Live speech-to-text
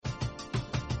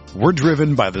We're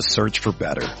driven by the search for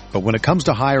better. But when it comes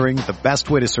to hiring, the best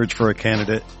way to search for a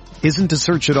candidate isn't to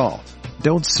search at all.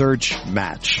 Don't search,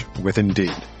 match with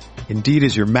Indeed. Indeed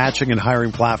is your matching and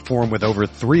hiring platform with over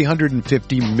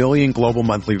 350 million global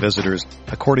monthly visitors,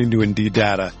 according to Indeed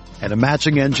data, and a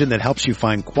matching engine that helps you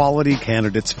find quality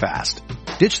candidates fast.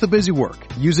 Ditch the busy work.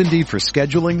 Use Indeed for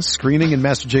scheduling, screening, and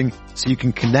messaging so you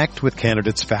can connect with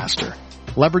candidates faster.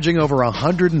 Leveraging over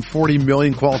 140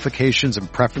 million qualifications and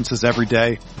preferences every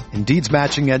day, Indeed's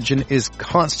matching engine is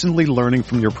constantly learning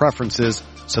from your preferences,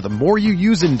 so the more you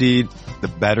use Indeed, the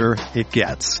better it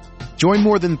gets. Join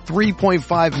more than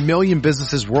 3.5 million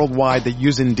businesses worldwide that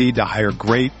use Indeed to hire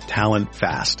great talent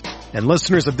fast. And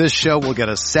listeners of this show will get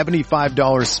a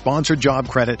 $75 sponsored job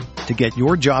credit to get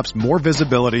your jobs more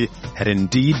visibility at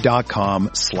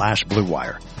Indeed.com/Blue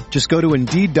Wire. Just go to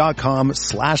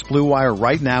Indeed.com/Blue Wire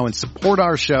right now and support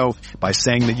our show by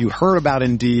saying that you heard about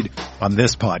Indeed on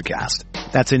this podcast.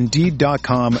 That's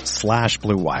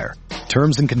Indeed.com/Blue Wire.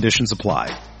 Terms and conditions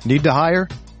apply. Need to hire?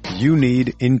 You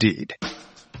need Indeed.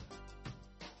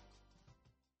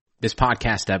 This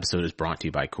podcast episode is brought to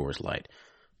you by Coors Light.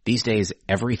 These days,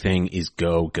 everything is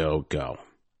go, go, go.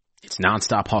 It's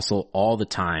nonstop hustle all the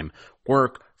time.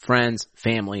 Work, friends,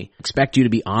 family, expect you to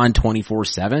be on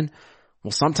 24/7. Well,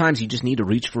 sometimes you just need to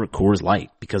reach for a Coors Light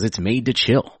because it's made to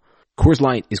chill. Coors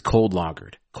Light is cold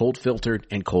lagered, cold filtered,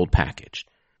 and cold packaged.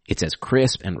 It's as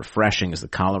crisp and refreshing as the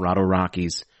Colorado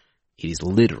Rockies. It is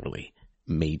literally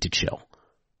made to chill.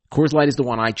 Coors Light is the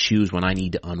one I choose when I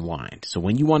need to unwind. So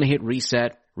when you want to hit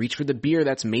reset, reach for the beer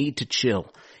that's made to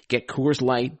chill. Get Coors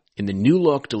Light in the new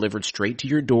look delivered straight to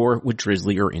your door with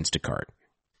Drizzly or Instacart.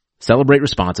 Celebrate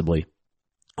responsibly.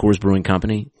 Coors Brewing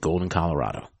Company, Golden,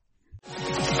 Colorado.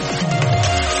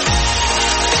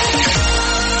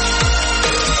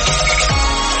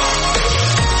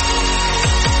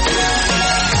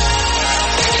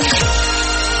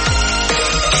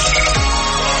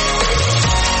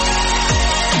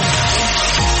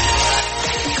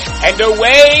 And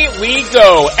away we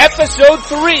go. Episode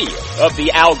 3 of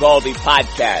the Al Galdi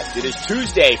podcast. It is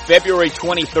Tuesday, February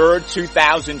 23rd,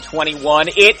 2021.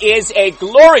 It is a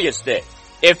glorious day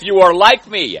if you are like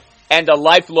me and a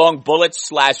lifelong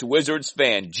Bullets/Wizards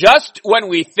fan. Just when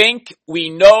we think we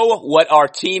know what our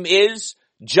team is,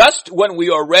 just when we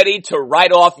are ready to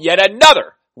write off yet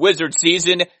another Wizards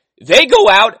season, they go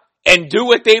out and do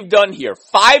what they've done here.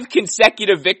 5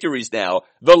 consecutive victories now,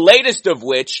 the latest of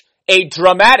which a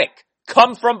dramatic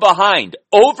come-from-behind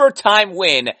overtime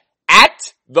win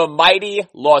at the mighty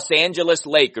Los Angeles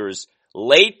Lakers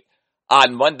late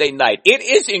on Monday night. It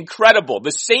is incredible.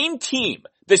 The same team,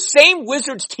 the same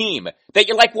Wizards team that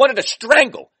you wanted to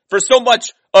strangle for so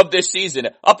much of this season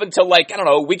up until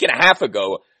a week and a half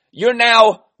ago, you're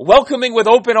now welcoming with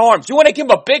open arms. You want to give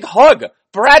him a big hug.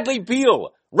 Bradley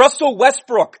Beal, Russell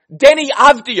Westbrook, Deni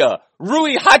Avdija,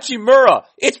 Rui Hachimura.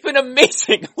 It's been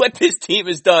amazing what this team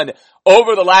has done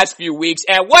over the last few weeks,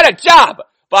 and what a job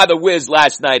by the Wiz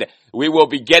last night. We will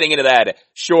be getting into that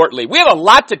shortly. We have a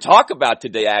lot to talk about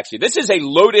today, actually. This is a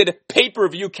loaded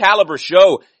pay-per-view caliber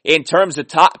show in terms of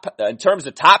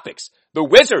topics. The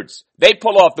Wizards, they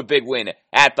pull off the big win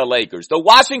at the Lakers. The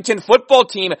Washington football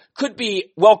team could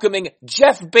be welcoming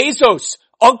Jeff Bezos,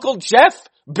 Uncle Jeff,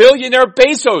 billionaire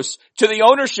Bezos, to the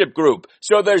ownership group.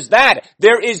 So there's that.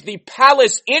 There is the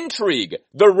palace intrigue,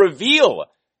 the reveal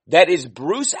that is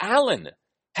Bruce Allen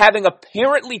having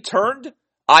apparently turned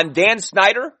on Dan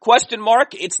Snyder, ?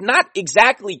 It's not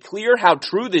exactly clear how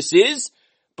true this is,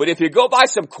 but if you go by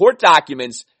some court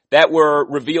documents that were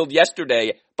revealed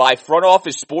yesterday by Front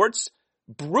Office Sports,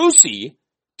 Brucey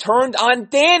turned on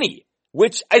Danny,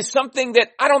 which is something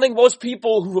that I don't think most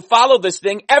people who follow this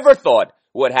thing ever thought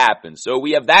would happen. So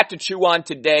we have that to chew on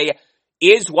today.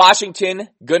 Is Washington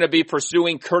going to be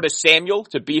pursuing Curtis Samuel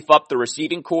to beef up the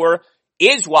receiving core?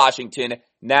 Is Washington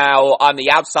now on the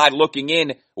outside looking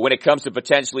in when it comes to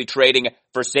potentially trading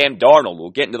for Sam Darnold? We'll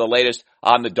get into the latest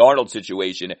on the Darnold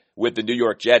situation with the New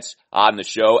York Jets on the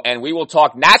show, and we will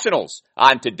talk Nationals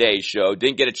on today's show.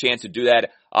 Didn't get a chance to do that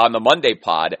on the Monday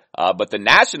pod, but the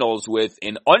Nationals with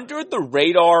an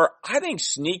under-the-radar, I think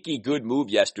sneaky good move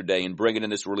yesterday in bringing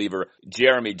in this reliever,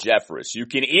 Jeremy Jeffress. You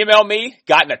can email me,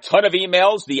 gotten a ton of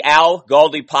emails, the Al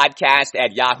Galdi podcast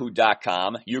at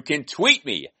yahoo.com. You can tweet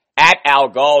me at Al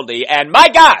Galdi, and my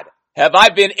God, have I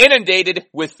been inundated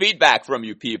with feedback from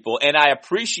you people, and I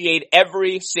appreciate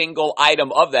every single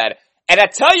item of that. And I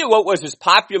tell you what was as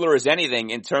popular as anything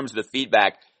in terms of the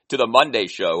feedback to the Monday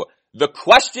show, the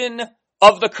question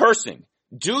of the cursing.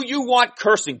 Do you want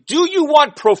cursing? Do you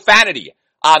want profanity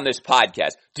on this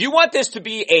podcast? Do you want this to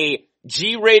be a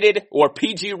G-rated or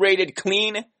PG-rated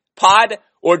clean pod?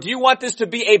 Or do you want this to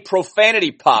be a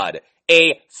profanity pod,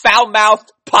 a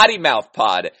foul-mouthed, potty-mouthed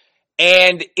pod?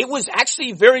 And it was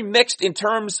actually very mixed in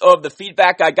terms of the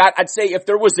feedback I got. I'd say if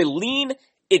there was a lean,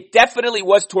 it definitely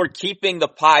was toward keeping the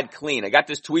pod clean. I got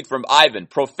this tweet from Ivan.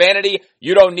 Profanity,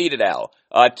 you don't need it, Al.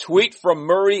 A tweet from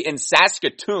Murray in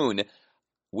Saskatoon.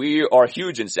 We are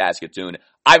huge in Saskatoon.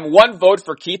 I'm one vote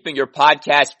for keeping your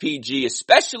podcast PG,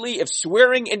 especially if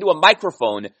swearing into a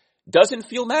microphone doesn't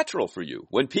feel natural for you.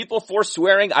 When people force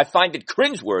swearing, I find it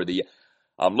cringeworthy.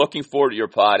 I'm looking forward to your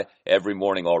pod every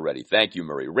morning already. Thank you,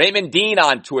 Murray. Raymond Dean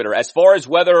on Twitter. As far as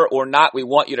whether or not we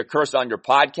want you to curse on your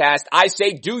podcast, I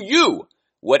say do you,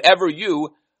 whatever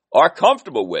you are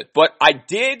comfortable with. But I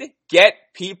did get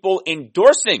people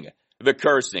endorsing the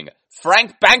cursing.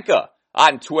 Frank Banca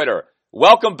on Twitter.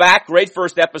 Welcome back. Great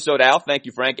first episode, Al. Thank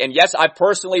you, Frank. And yes, I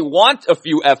personally want a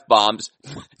few F-bombs.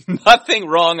 Nothing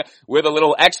wrong with a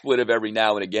little expletive every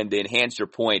now and again to enhance your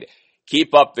point.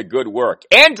 Keep up the good work.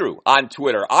 Andrew on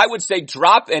Twitter. I would say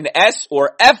drop an S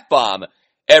or F-bomb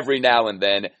every now and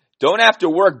then. Don't have to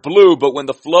work blue, but when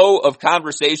the flow of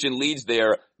conversation leads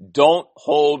there, don't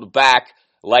hold back.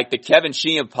 Like the Kevin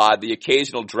Sheehan pod, the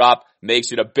occasional drop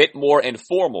makes it a bit more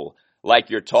informal, like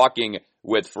you're talking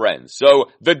with friends.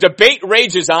 So the debate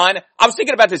rages on. I was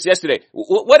thinking about this yesterday.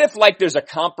 What if there's a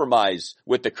compromise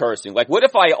with the cursing? What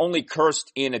if I only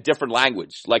cursed in a different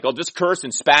language? I'll just curse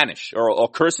in Spanish or I'll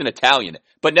curse in Italian,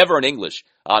 but never in English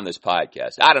on this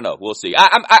podcast. I don't know. We'll see.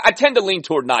 I tend to lean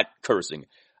toward not cursing.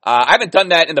 I haven't done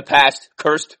that in the past,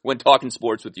 cursed when talking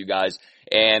sports with you guys.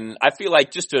 And I feel like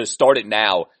just to start it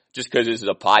now, just because this is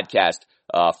a podcast,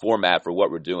 format for what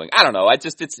we're doing. I don't know.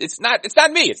 It's not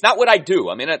me. It's not what I do.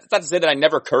 I mean, it's not to say that I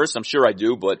never curse. I'm sure I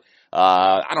do, but,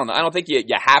 I don't know. I don't think you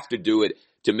have to do it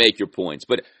to make your points,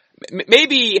 but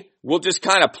maybe we'll just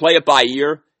kind of play it by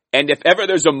ear. And if ever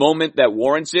there's a moment that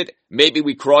warrants it, maybe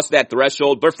we cross that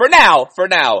threshold. But for now,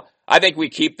 I think we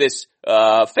keep this,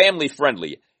 family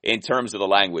friendly in terms of the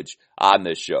language on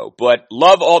this show. But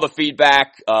love all the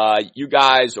feedback. You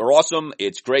guys are awesome.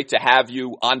 It's great to have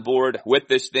you on board with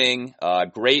this thing.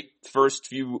 Great first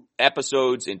few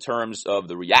episodes in terms of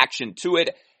the reaction to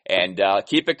it. And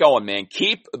keep it going, man.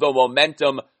 Keep the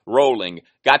momentum rolling.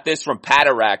 Got this from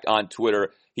Patarak on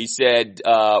Twitter. He said,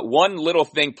 one little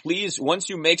thing, please, once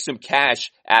you make some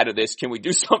cash out of this, can we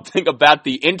do something about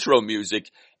the intro music?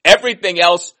 Everything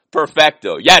else,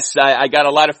 perfecto. Yes, I got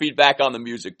a lot of feedback on the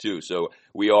music too, so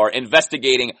we are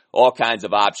investigating all kinds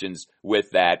of options with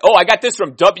that. Oh, I got this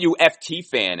from WFT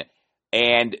fan,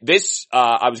 and this,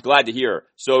 I was glad to hear.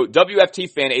 So WFT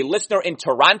fan, a listener in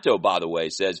Toronto, by the way,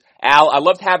 says, Al, I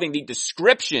loved having the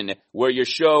description where you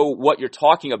show what you're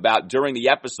talking about during the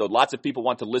episode. Lots of people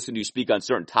want to listen to you speak on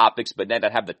certain topics, but then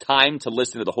not have the time to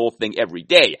listen to the whole thing every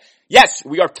day. Yes,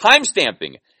 we are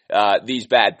timestamping these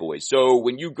bad boys. So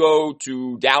when you go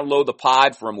to download the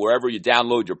pod from wherever you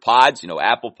download your pods,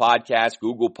 Apple Podcasts,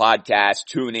 Google Podcasts,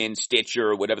 TuneIn,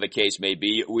 Stitcher, whatever the case may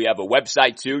be, we have a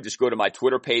website too. Just go to my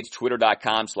Twitter page,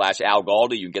 twitter.com/Al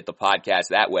Galdi. You can get the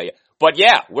podcast that way. But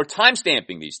yeah, we're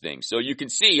timestamping these things. So you can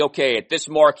see, okay, at this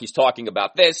mark, he's talking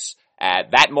about this.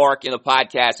 At that mark in the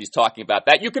podcast, he's talking about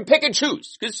that. You can pick and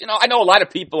choose. Because, I know a lot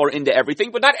of people are into everything,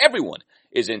 but not everyone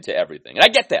is into everything. And I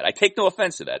get that. I take no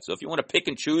offense to that. So if you want to pick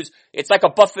and choose, it's like a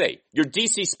buffet. Your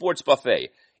DC Sports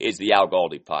Buffet is the Al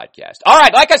Galdi podcast. All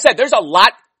right, like I said, there's a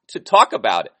lot to talk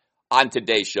about on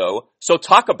today's show. So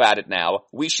talk about it now.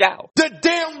 We shall. The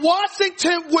damn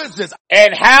Washington Wizards.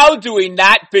 And how do we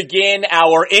not begin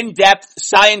our in-depth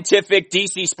scientific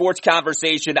DC sports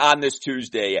conversation on this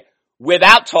Tuesday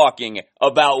without talking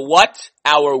about what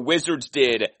our Wizards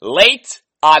did late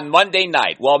on Monday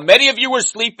night? While many of you were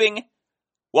sleeping,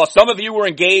 while some of you were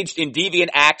engaged in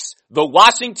deviant acts, the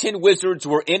Washington Wizards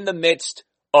were in the midst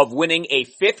of winning a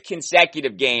fifth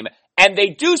consecutive game, and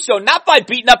they do so not by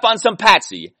beating up on some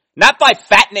patsy, not by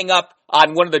fattening up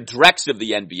on one of the dregs of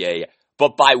the NBA,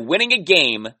 but by winning a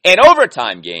game, an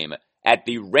overtime game, at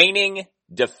the reigning,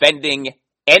 defending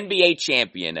NBA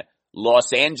champion,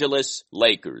 Los Angeles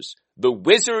Lakers. The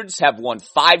Wizards have won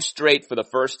 5 straight for the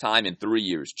first time in 3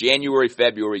 years, January,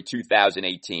 February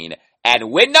 2018,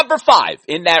 and win number 5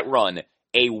 in that run,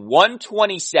 a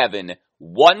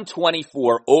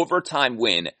 127-124 overtime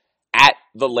win at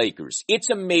the Lakers.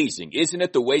 It's amazing, isn't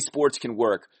it, the way sports can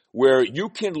work, where you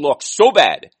can look so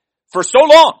bad for so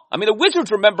long. I mean, the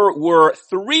Wizards, remember, were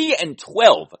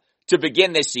 3-12 to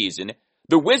begin this season.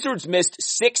 The Wizards missed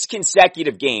 6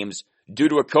 consecutive games due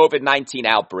to a COVID-19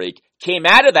 outbreak, came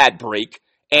out of that break,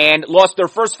 and lost their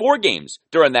first 4 games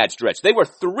during that stretch. They were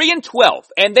 3-12,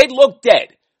 and they looked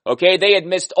dead. Okay, they had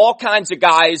missed all kinds of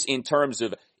guys in terms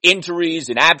of injuries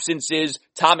and absences.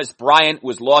 Thomas Bryant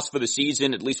was lost for the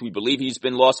season. At least we believe he's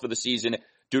been lost for the season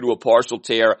due to a partial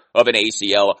tear of an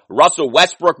ACL. Russell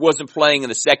Westbrook wasn't playing in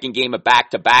the second game of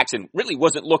back-to-backs and really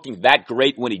wasn't looking that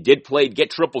great when he did play. He'd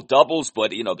get triple-doubles,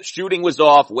 but, the shooting was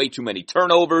off, way too many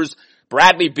turnovers.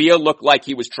 Bradley Beal looked like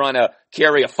he was trying to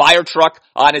carry a fire truck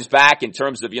on his back in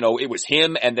terms of, it was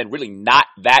him and then really not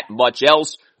that much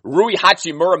else. Rui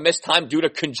Hachimura missed time due to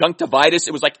conjunctivitis.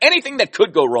 It was like anything that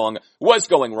could go wrong was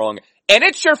going wrong. And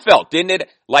it sure felt, didn't it?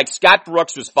 Like Scott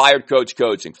Brooks was fired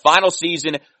coaching. Final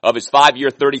season of his 5-year,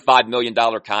 $35 million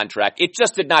contract. It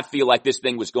just did not feel like this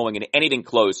thing was going in anything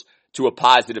close to a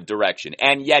positive direction.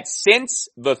 And yet since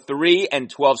the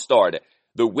 3-12 start,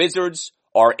 the Wizards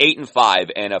are 8-5.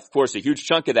 And of course, a huge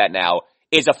chunk of that now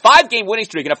is a 5-game winning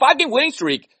streak. And a 5-game winning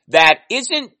streak that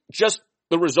isn't just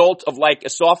the result of like a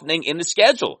softening in the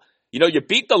schedule. You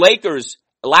beat the Lakers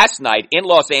last night in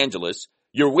Los Angeles.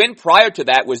 Your win prior to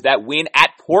that was that win at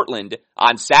Portland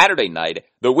on Saturday night.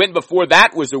 The win before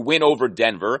that was a win over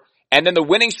Denver. And then the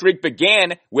winning streak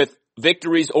began with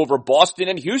victories over Boston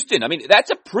and Houston. I mean,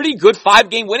 that's a pretty good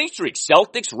 5-game winning streak.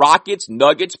 Celtics, Rockets,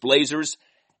 Nuggets, Blazers,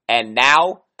 and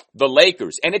now the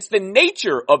Lakers. And it's the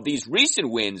nature of these recent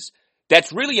wins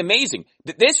that's really amazing.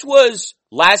 This was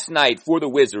last night for the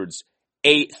Wizards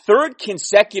a third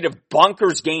consecutive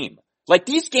bonkers game. Like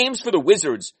these games for the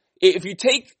Wizards, if you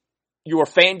take your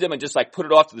fandom and just like put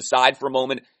it off to the side for a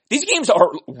moment, these games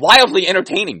are wildly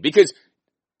entertaining because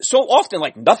so often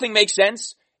like nothing makes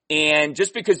sense. And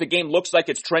just because the game looks like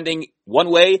it's trending one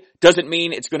way doesn't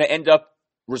mean it's going to end up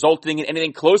resulting in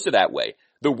anything close to that way.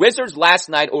 The Wizards last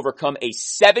night overcome a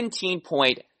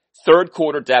 17-point third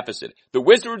quarter deficit. The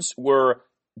Wizards were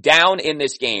down in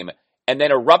this game and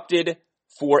then erupted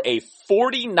for a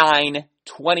 49-24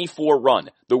 run.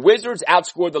 The Wizards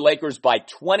outscored the Lakers by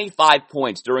 25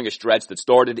 points during a stretch that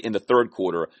started in the third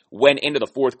quarter, went into the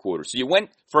fourth quarter. So you went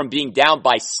from being down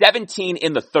by 17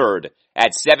 in the third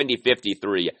at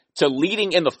 70-53 to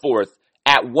leading in the fourth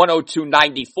at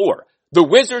 102-94. The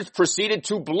Wizards proceeded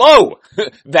to blow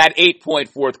that 8-point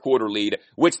fourth quarter lead,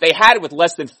 which they had with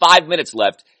less than 5 minutes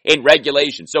left in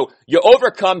regulation. So you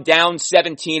overcome down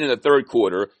 17 in the third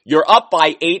quarter, you're up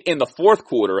by 8 in the fourth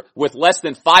quarter with less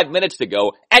than 5 minutes to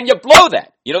go, and you blow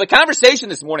that. The conversation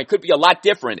this morning could be a lot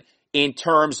different in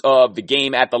terms of the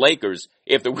game at the Lakers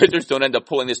if the Wizards don't end up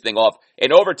pulling this thing off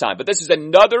in overtime. But this is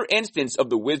another instance of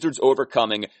the Wizards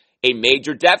overcoming a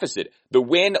major deficit. The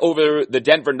win over the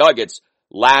Denver Nuggets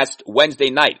last Wednesday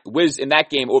night. Wiz in that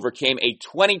game overcame a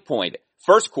 20-point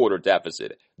first quarter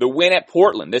deficit. The win at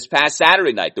Portland this past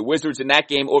Saturday night. The Wizards in that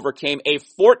game overcame a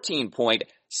 14-point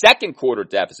second quarter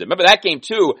deficit. Remember that game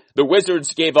too, the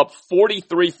Wizards gave up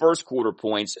 43 first quarter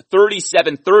points,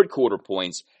 37 third quarter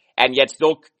points, and yet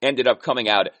still ended up coming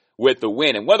out with the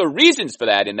win. And one of the reasons for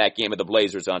that in that game of the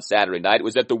Blazers on Saturday night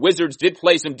was that the Wizards did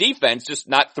play some defense, just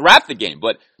not throughout the game.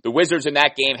 But the Wizards in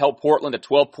that game held Portland to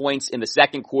 12 points in the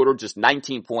second quarter, just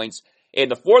 19 points in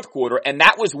the fourth quarter. And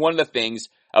that was one of the things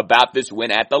about this win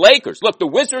at the Lakers. Look, the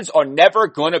Wizards are never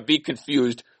going to be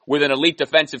confused with an elite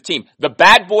defensive team. The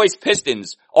bad boys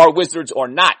Pistons are Wizards or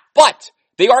not, but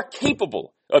they are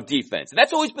capable of defense. And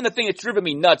that's always been the thing that's driven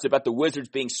me nuts about the Wizards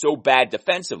being so bad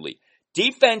defensively.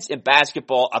 Defense in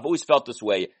basketball, I've always felt this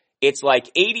way. It's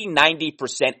like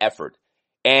 80-90% effort.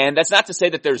 And that's not to say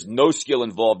that there's no skill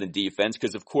involved in defense,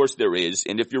 because of course there is.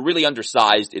 And if you're really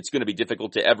undersized, it's going to be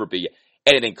difficult to ever be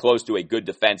anything close to a good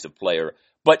defensive player.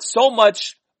 But so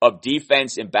much of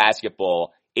defense in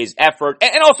basketball is effort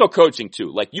and also coaching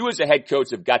too. Like you as a head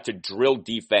coach have got to drill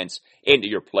defense into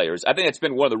your players. I think that's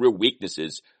been one of the real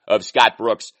weaknesses of Scott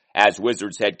Brooks as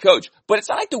Wizards head coach. But it's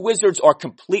not like the Wizards are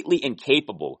completely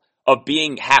incapable of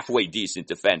being halfway decent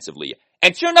defensively.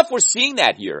 And sure enough, we're seeing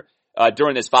that here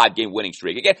during this 5-game winning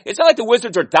streak. Again, it's not like the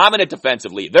Wizards are dominant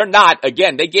defensively. They're not.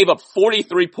 Again, they gave up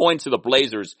 43 points to the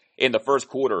Blazers in the first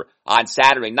quarter on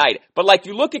Saturday night. But like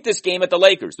you look at this game at the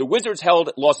Lakers, the Wizards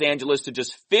held Los Angeles to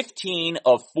just 15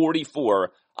 of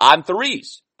 44 on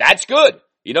threes. That's good.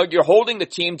 You're holding the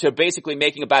team to basically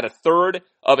making about a third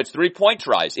of its 3-point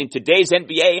tries. In today's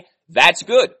NBA, that's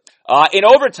good. In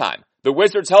overtime, the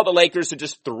Wizards held the Lakers to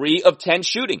just 3 of 10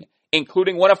 shooting,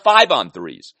 including 1 of 5 on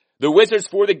threes. The Wizards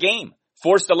for the game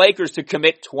forced the Lakers to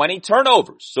commit 20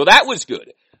 turnovers, so that was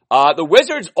good. The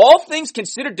Wizards, all things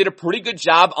considered, did a pretty good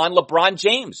job on LeBron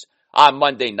James on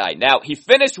Monday night. Now, he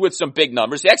finished with some big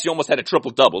numbers. He actually almost had a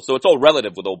triple-double, so it's all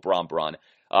relative with old Bron.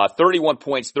 31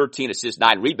 points, 13 assists,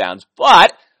 9 rebounds,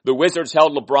 but the Wizards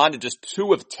held LeBron to just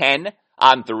 2 of 10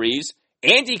 on threes,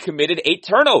 and he committed 8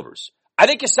 turnovers. I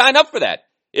think you sign up for that.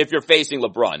 If you're facing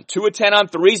LeBron, 2 of 10 on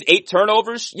threes, 8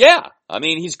 turnovers, yeah. I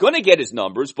mean, he's going to get his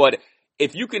numbers, but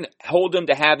if you can hold them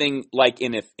to having like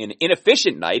an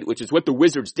inefficient night, which is what the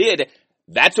Wizards did,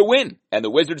 that's a win. And the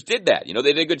Wizards did that. You know,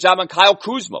 they did a good job on Kyle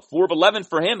Kuzma, 4 of 11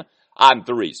 for him on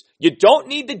threes. You don't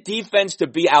need the defense to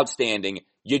be outstanding.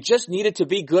 You just need it to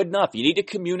be good enough. You need to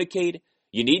communicate.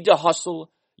 You need to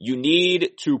hustle. You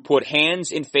need to put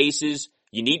hands in faces.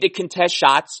 You need to contest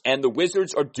shots. And the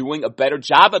Wizards are doing a better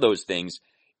job of those things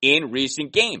in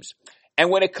recent games. And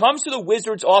when it comes to the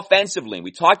Wizards offensively, and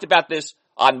we talked about this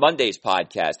on Monday's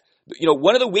podcast, you know,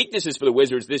 one of the weaknesses for the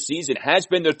Wizards this season has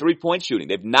been their three-point shooting.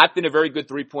 They've not been a very good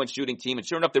three-point shooting team, and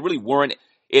sure enough, they really weren't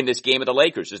in this game of the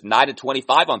Lakers, just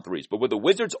 9-25 on threes. But what the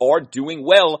Wizards are doing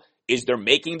well is they're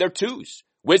making their twos.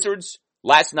 Wizards,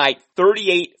 last night,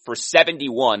 38 for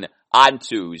 71 on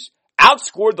twos,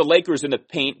 outscored the Lakers in the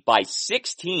paint by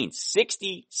 16,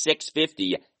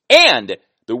 66-50, and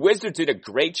the Wizards did a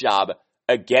great job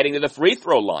of getting to the free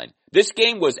throw line. This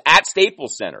game was at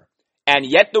Staples Center, and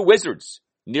yet the Wizards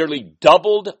nearly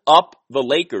doubled up the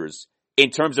Lakers in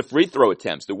terms of free throw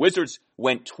attempts. The Wizards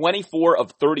went 24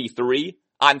 of 33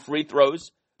 on free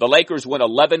throws. The Lakers went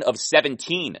 11 of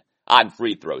 17 on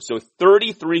free throws. So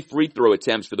 33 free throw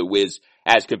attempts for the Wiz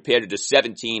as compared to just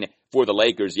 17 for the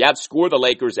Lakers. You outscore the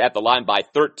Lakers at the line by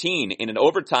 13 in an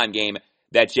overtime game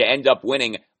that you end up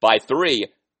winning by 3.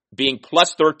 Being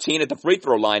plus 13 at the free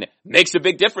throw line makes a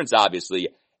big difference, obviously.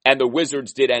 And the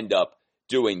Wizards did end up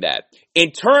doing that.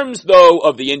 In terms, though,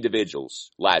 of the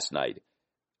individuals last night,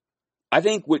 I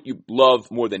think what you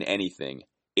love more than anything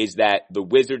is that the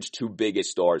Wizards' 2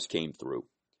 biggest stars came through.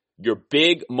 Your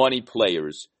big money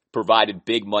players provided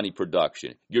big money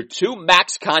production. Your 2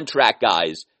 max contract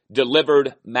guys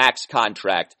delivered max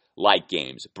contract like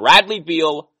games. Bradley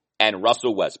Beal and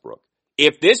Russell Westbrook.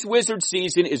 If this Wizards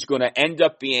season is going to end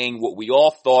up being what we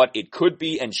all thought it could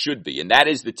be and should be, and that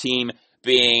is the team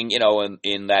being, you know,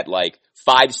 in that like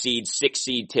 5 seed, 6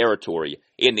 seed territory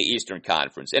in the Eastern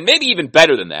Conference. And maybe even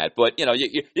better than that, but you know,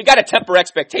 you got to temper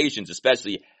expectations,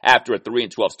 especially after a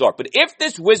 3-12 start. But if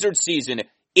this Wizards season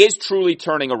is truly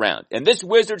turning around, and this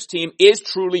Wizards team is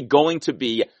truly going to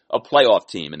be a playoff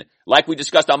team, and like we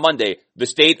discussed on Monday, the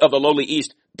state of the lowly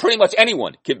East, pretty much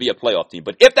anyone can be a playoff team.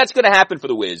 But if that's going to happen for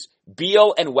the Wiz,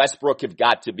 Beal and Westbrook have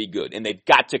got to be good, and they've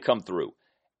got to come through.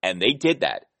 And they did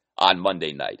that on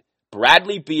Monday night.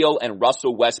 Bradley Beal and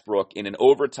Russell Westbrook in an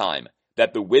overtime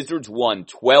that the Wizards won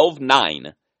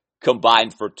 12-9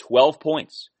 combined for 12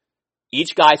 points.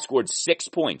 Each guy scored 6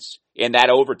 points in that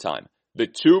overtime. The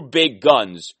 2 big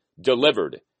guns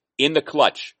delivered in the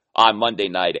clutch on Monday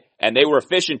night, and they were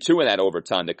efficient too in that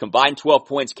overtime. The combined 12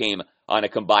 points came on a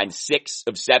combined 6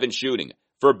 of 7 shooting.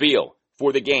 For Beal,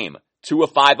 for the game, 2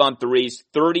 of 5 on threes,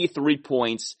 33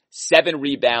 points, 7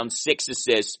 rebounds, 6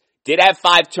 assists, did have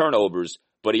 5 turnovers,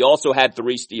 but he also had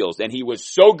 3 steals, and he was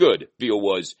so good, Beal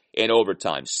was, in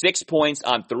overtime. 6 points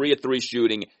on 3 of 3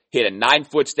 shooting, hit a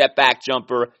 9-foot step back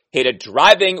jumper, hit a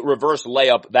driving reverse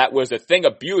layup that was a thing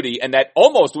of beauty, and that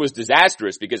almost was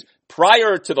disastrous because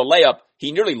prior to the layup,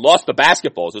 he nearly lost the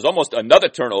basketball. So it was almost another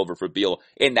turnover for Beal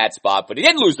in that spot, but he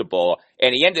didn't lose the ball,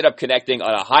 and he ended up connecting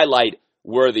on a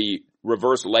highlight-worthy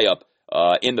reverse layup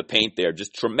in the paint there.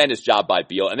 Just tremendous job by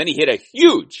Beal. And then he hit a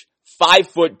huge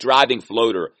 5-foot driving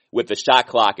floater with the shot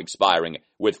clock expiring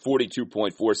with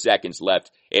 42.4 seconds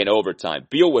left in overtime.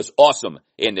 Beal was awesome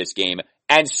in this game,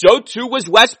 and so too was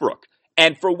Westbrook.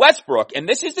 And for Westbrook, and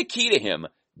this is the key to him,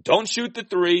 don't shoot the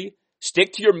 3,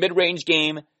 stick to your mid-range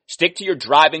game, stick to your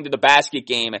driving to the basket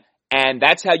game, and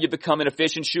that's how you become an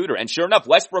efficient shooter. And sure enough,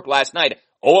 Westbrook last night,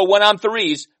 0-1 on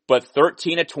threes, but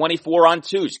 13-24 on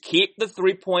twos. Keep the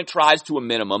 3-point tries to a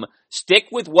minimum, stick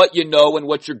with what you know and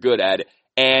what you're good at,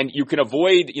 and you can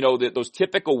avoid, you know, those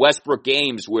typical Westbrook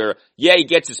games where, yeah, he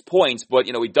gets his points, but,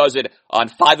 you know, he does it on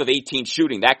 5 of 18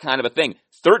 shooting, that kind of a thing.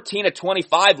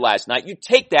 13-25 last night. You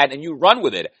take that and you run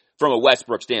with it from a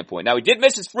Westbrook standpoint. Now, he did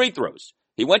miss his free throws.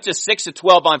 He went to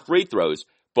 6-12 on free throws,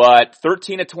 but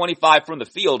 13-25 from the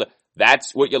field,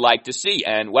 that's what you like to see.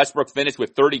 And Westbrook finished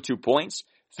with 32 points,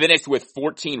 finished with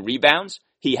 14 rebounds.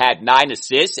 He had 9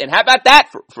 assists. And how about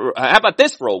that how about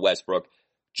this for old Westbrook?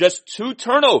 Just 2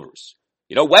 turnovers.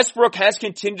 You know, Westbrook has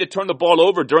continued to turn the ball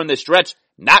over during this stretch.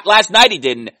 Not last night he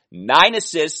didn't. 9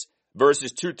 assists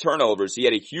versus 2 turnovers. He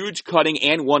had a huge cutting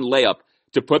and 1 layup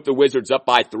to put the Wizards up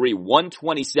by 3,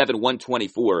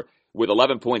 127-124 with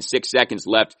 11.6 seconds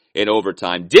left in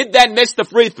overtime. Did then miss the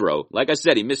free throw. Like I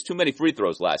said, he missed too many free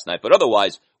throws last night. But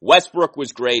otherwise, Westbrook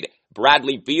was great.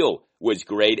 Bradley Beal was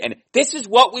great. And this is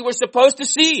what we were supposed to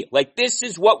see. Like, this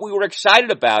is what we were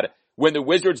excited about when the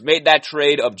Wizards made that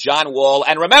trade of John Wall.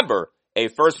 And remember, a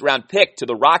first-round pick to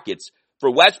the Rockets for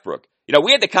Westbrook. You know,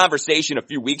 we had the conversation a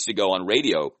few weeks ago on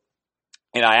radio,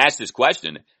 and I asked this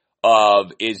question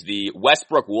of, is the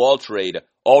Westbrook-Wall trade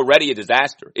already a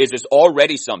disaster? Is this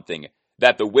already something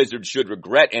that the Wizards should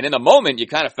regret? And in the moment, you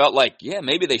kind of felt like, yeah,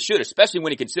 maybe they should, especially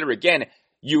when you consider, again,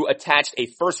 you attached a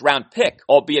first-round pick,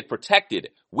 albeit protected,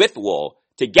 with Wall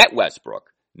to get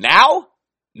Westbrook. Now,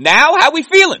 how we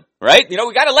feeling, right? We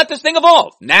got to let this thing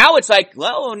evolve. Now it's like,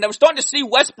 well, we're starting to see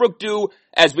Westbrook do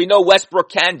as we know Westbrook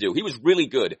can do. He was really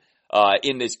good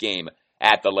in this game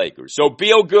at the Lakers. So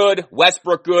Beal good,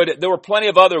 Westbrook good. There were plenty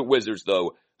of other Wizards,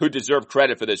 though, who deserve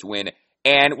credit for this win.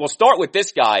 And we'll start with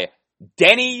this guy,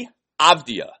 Deni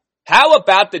Avdija. How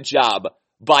about the job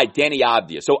by Deni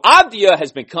Avdija? So Avdija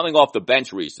has been coming off the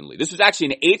bench recently. This was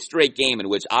actually an 8th straight game in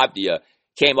which Avdija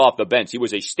came off the bench. He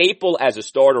was a staple as a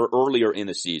starter earlier in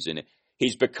the season.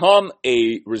 He's become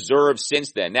a reserve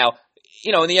since then. Now,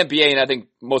 in the NBA, and I think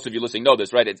most of you listening know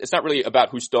this, right? It's not really about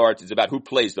who starts. It's about who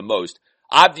plays the most.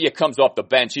 Avdija comes off the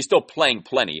bench. He's still playing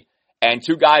plenty. And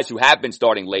two guys who have been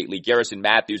starting lately, Garrison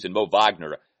Matthews and Mo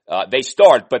Wagner, they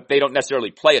start, but they don't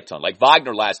necessarily play a ton. Like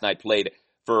Wagner last night played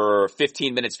for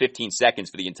 15 minutes, 15 seconds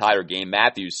for the entire game.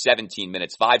 Matthews, 17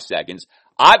 minutes, 5 seconds.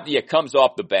 Avdija comes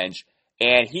off the bench,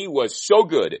 and he was so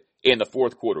good in the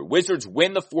fourth quarter. Wizards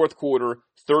win the fourth quarter,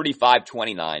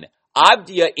 35-29.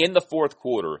 Avdija in the fourth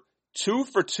quarter, 2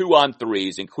 for 2 on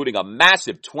threes, including a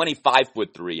massive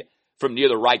 25-foot three from near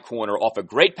the right corner off a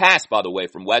great pass, by the way,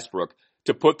 from Westbrook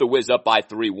to put the Wiz up by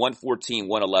 3,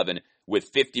 114-111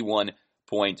 with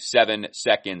 51.7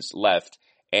 seconds left.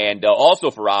 And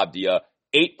also for Avdija,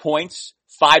 8 points,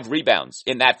 5 rebounds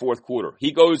in that fourth quarter.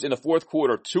 He goes in the fourth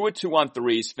quarter 2 of 2 on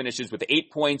threes, finishes with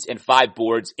 8 points and 5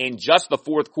 boards in just the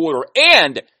fourth quarter.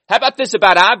 And how about this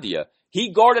about Avdija?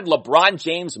 He guarded LeBron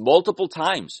James multiple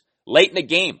times late in the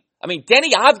game. I mean,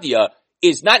 Deni Avdija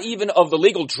is not even of the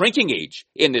legal drinking age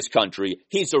in this country.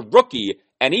 He's a rookie,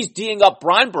 and he's D'ing up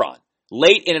Bron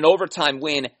late in an overtime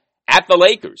win at the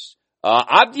Lakers.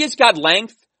 Avdija's got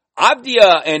length.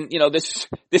 Avdija, and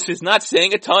this is not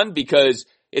saying a ton because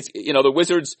it's, the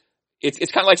Wizards,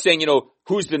 it's kind of like saying,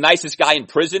 who's the nicest guy in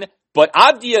prison? But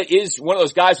Avdija is one of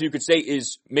those guys who you could say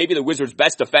is maybe the Wizards'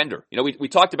 best defender. We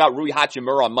talked about Rui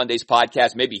Hachimura on Monday's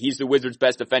podcast. Maybe he's the Wizards'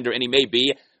 best defender, and he may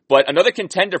be. But another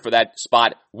contender for that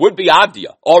spot would be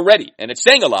Avdija already. And it's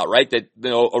saying a lot, right? That,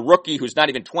 a rookie who's not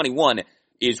even 21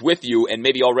 is with you and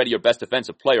maybe already your best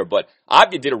defensive player. But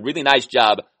Avdija did a really nice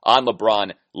job on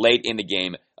LeBron late in the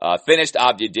game. Finished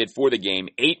Avdija did for the game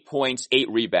 8 points, 8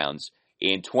 rebounds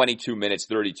in 22 minutes,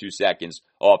 32 seconds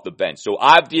off the bench. So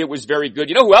Avdija was very good.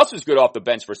 You know who else was good off the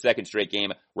bench for a second straight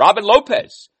game? Robin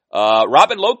Lopez.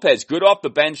 Robin Lopez, good off the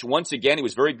bench once again. He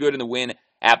was very good in the win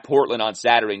at Portland on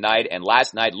Saturday night. And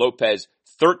last night, Lopez,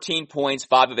 13 points,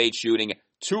 5 of 8 shooting,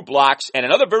 2 blocks, and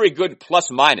another very good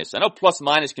plus-minus. I know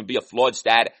plus-minus can be a flawed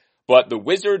stat, but the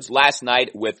Wizards last night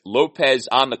with Lopez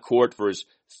on the court for his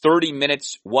 30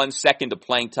 minutes, 1 second of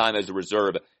playing time as a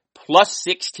reserve, plus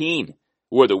 16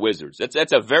 were the Wizards.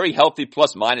 That's a very healthy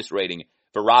plus-minus rating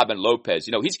for Robin Lopez.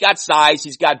 He's got size,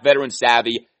 he's got veteran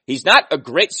savvy. He's not a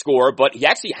great scorer, but he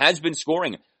actually has been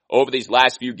scoring over these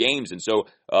last few games. And so,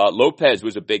 Lopez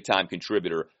was a big time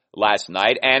contributor last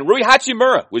night. And Rui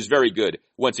Hachimura was very good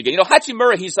once again.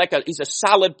 Hachimura, he's a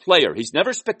solid player. He's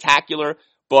never spectacular,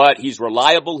 but he's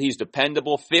reliable. He's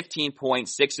dependable. 15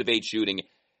 points, 6 of 8 shooting,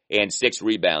 and 6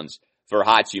 rebounds for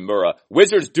Hachimura.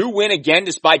 Wizards do win again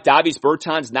despite Davis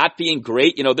Bertans not being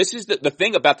great. This is the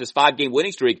thing about this 5-game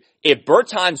winning streak. If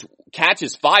Bertans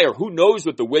catches fire, who knows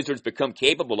what the Wizards become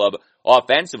capable of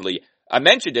offensively. I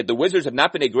mentioned it, the Wizards have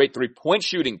not been a great 3-point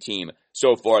shooting team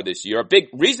so far this year. A big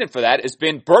reason for that has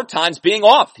been Bertans being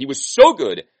off. He was so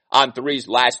good on threes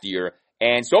last year.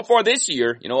 And so far this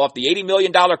year, off the $80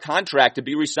 million contract to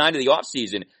be re-signed in the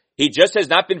offseason, he just has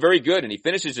not been very good. And he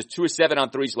finishes just 2 of 7 on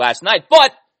threes last night.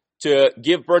 But to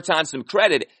give Bertans some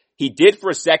credit, he did for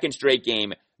a second straight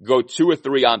game go 2 of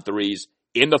 3 on threes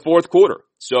in the fourth quarter.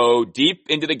 So deep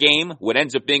into the game, what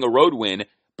ends up being a road win,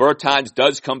 Bertans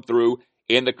does come through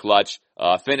in the clutch,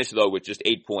 finish though with just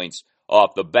 8 points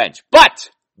off the bench. But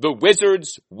the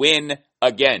Wizards win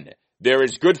again. There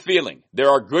is good feeling. There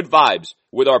are good vibes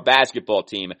with our basketball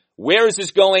team. Where is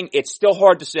this going? It's still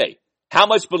hard to say. How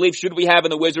much belief should we have in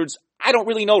the Wizards? I don't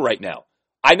really know right now.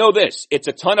 I know this. It's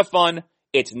a ton of fun.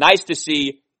 It's nice to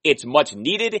see. It's much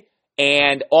needed.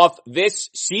 And off this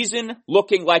season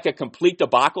looking like a complete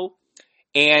debacle,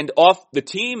 and off the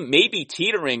team maybe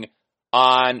teetering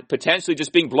on potentially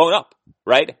just being blown up,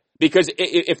 right? Because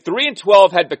if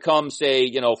 3-12 had become,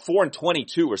 say,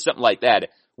 4-22 or something like that,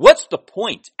 what's the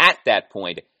point at that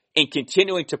point in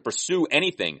continuing to pursue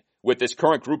anything with this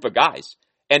current group of guys?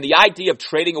 And the idea of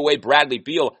trading away Bradley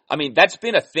Beal, I mean, that's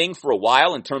been a thing for a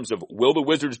while in terms of will the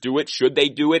Wizards do it? Should they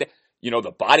do it?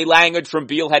 The body language from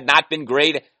Beal had not been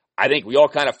great. I think we all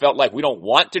kind of felt like we don't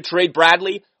want to trade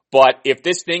Bradley, but if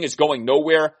this thing is going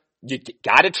nowhere, you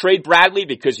got to trade Bradley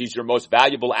because he's your most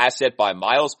valuable asset by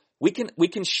miles. We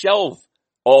can shelve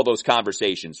all those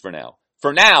conversations for now.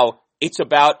 For now, it's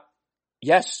about,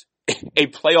 yes, a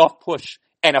playoff push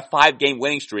and a 5-game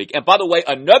winning streak. And by the way,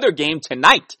 another game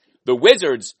tonight. The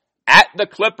Wizards at the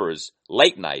Clippers,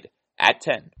 late night at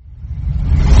 10.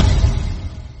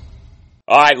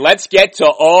 All right, let's get to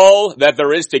all that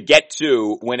there is to get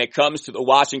to when it comes to the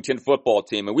Washington football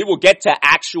team. And we will get to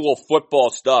actual football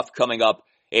stuff coming up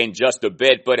in just a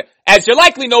bit. But as you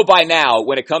likely know by now,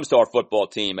 when it comes to our football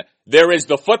team, there is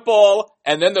the football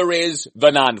and then there is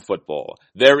the non-football.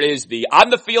 There is the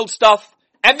on-the-field stuff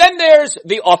and then there's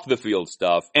the off-the-field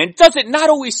stuff. And does it not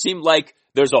always seem like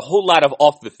there's a whole lot of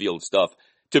off-the-field stuff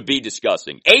to be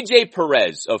discussing? AJ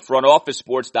Perez of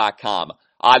FrontOfficeSports.com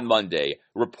on Monday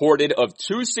reported of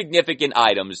 2 significant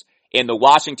items in the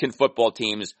Washington football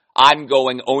team's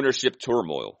ongoing ownership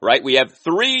turmoil, right? We have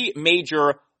 3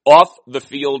 major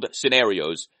off-the-field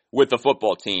scenarios with the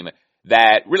football team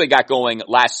that really got going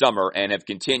last summer and have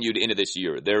continued into this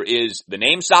year. There is the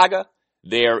name saga.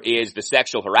 There is the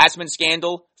sexual harassment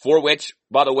scandal, for which,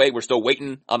 by the way, we're still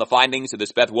waiting on the findings of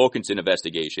this Beth Wilkinson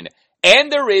investigation.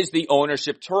 And there is the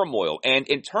ownership turmoil. And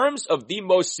in terms of the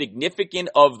most significant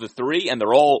of the 3, and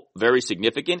they're all very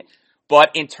significant, but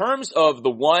in terms of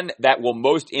the one that will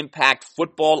most impact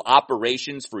football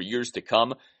operations for years to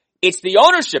come, it's the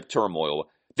ownership turmoil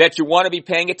that you want to be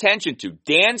paying attention to.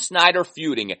 Dan Snyder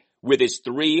feuding with his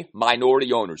 3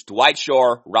 minority owners, Dwight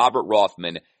Schar, Robert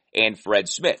Rothman, and Fred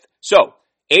Smith. So,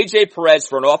 AJ Perez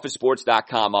for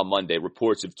FrontOfficeSports.com on Monday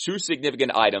reports of 2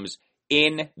 significant items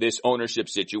in this ownership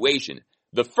situation.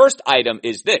 The first item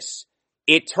is this.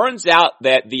 It turns out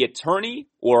that the attorney,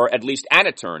 or at least an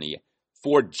attorney,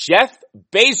 for Jeff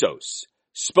Bezos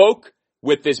spoke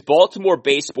with this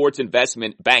Baltimore-based sports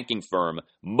investment banking firm,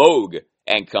 Moog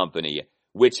and Company,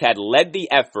 which had led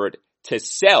the effort to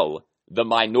sell the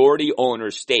minority owner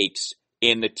stakes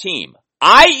in the team,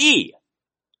 i.e.,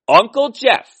 Uncle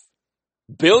Jeff,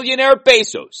 billionaire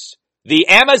Bezos, the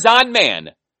Amazon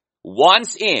man,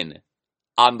 wants in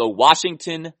on the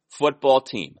Washington football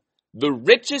team. The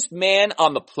richest man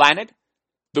on the planet,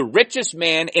 the richest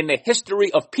man in the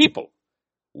history of people,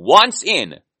 wants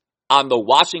in on the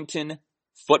Washington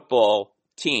football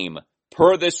team,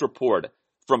 per this report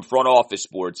from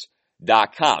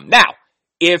FrontOfficeSports.com. Now,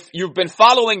 if you've been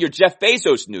following your Jeff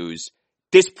Bezos news,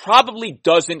 this probably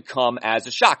doesn't come as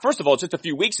a shock. First of all, just a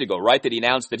few weeks ago, right, that he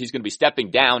announced that he's going to be stepping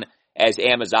down as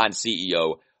Amazon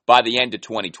CEO by the end of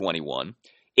 2021.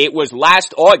 It was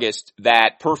last August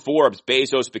that, per Forbes,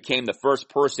 Bezos became the first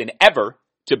person ever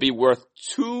to be worth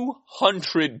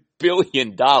 $200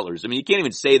 billion. I mean, you can't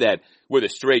even say that with a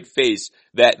straight face,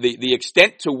 that the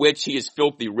extent to which he is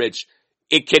filthy rich,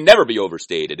 it can never be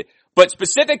overstated. But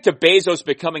specific to Bezos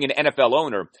becoming an NFL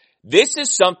owner, this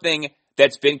is something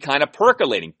that's been kind of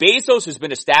percolating. Bezos has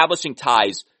been establishing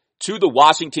ties to the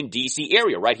Washington, D.C.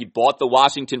 area, right? He bought the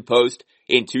Washington Post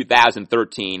in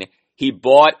 2013. He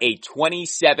bought a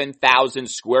 27,000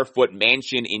 square foot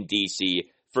mansion in D.C.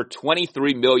 for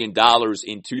 $23 million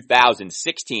in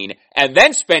 2016 and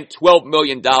then spent $12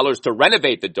 million to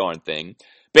renovate the darn thing.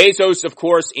 Bezos, of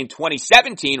course, in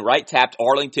 2017, right, tapped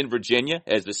Arlington, Virginia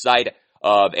as the site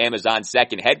of Amazon's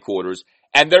second headquarters.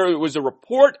 And there was a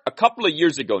report a couple of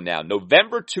years ago now,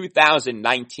 November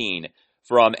 2019,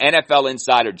 from NFL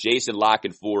insider Jason La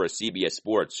Canfora of CBS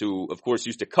Sports, who, of course,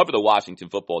 used to cover the Washington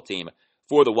football team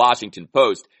for the Washington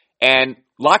Post. And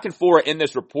La Canfora in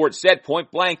this report said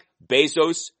point blank,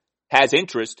 Bezos has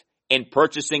interest in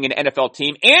purchasing an NFL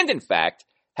team and, in fact,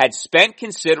 had spent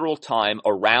considerable time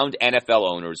around NFL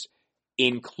owners,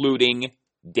 including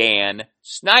Dan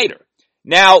Snyder.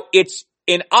 Now, it's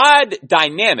an odd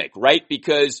dynamic, right?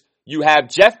 Because you have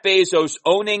Jeff Bezos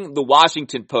owning the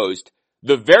Washington Post,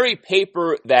 the very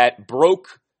paper that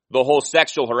broke the whole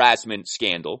sexual harassment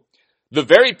scandal, the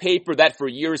very paper that for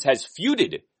years has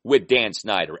feuded with Dan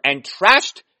Snyder and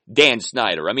trashed Dan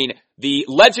Snyder. I mean, the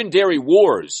legendary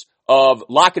wars of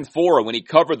La Canfora when he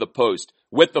covered the Post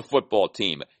with the football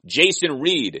team. Jason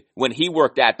Reed when he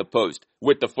worked at the Post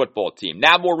with the football team.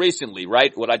 Now more recently,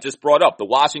 right, what I just brought up, the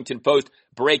Washington Post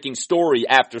breaking story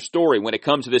after story when it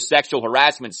comes to this sexual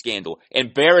harassment scandal,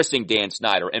 embarrassing Dan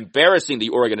Snyder, embarrassing the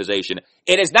organization.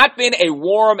 It has not been a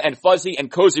warm and fuzzy and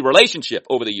cozy relationship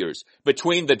over the years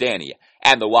between the Danny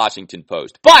and the Washington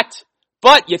Post. But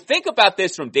you think about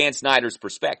this from Dan Snyder's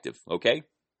perspective, okay?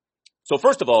 So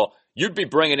first of all, you'd be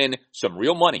bringing in some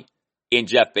real money in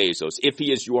Jeff Bezos if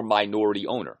he is your minority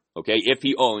owner, okay? If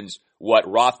he owns what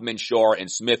Rothman, Shar,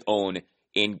 and Smith own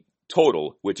in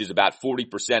total, which is about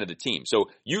 40% of the team. So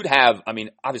you'd have,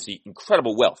 obviously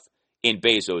incredible wealth in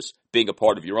Bezos being a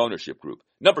part of your ownership group.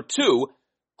 Number two,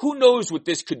 who knows what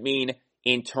this could mean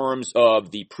in terms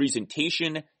of the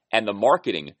presentation and the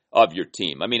marketing of your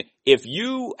team. If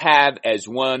you have as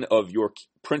one of your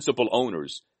principal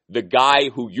owners the guy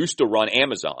who used to run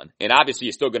Amazon, and obviously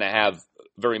you're still going to have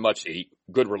very much a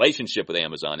good relationship with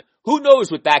Amazon, who knows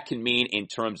what that can mean in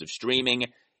terms of streaming,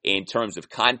 in terms of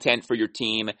content for your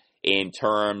team, in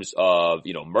terms of,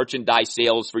 merchandise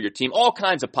sales for your team, all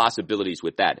kinds of possibilities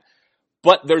with that.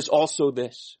 But there's also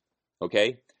this,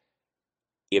 okay?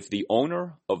 If the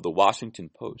owner of the Washington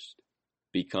Post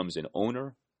becomes an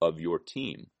owner of your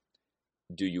team,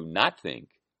 do you not think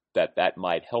that that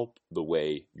might help the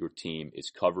way your team is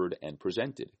covered and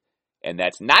presented? And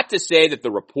that's not to say that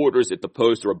the reporters at the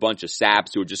Post are a bunch of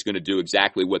saps who are just going to do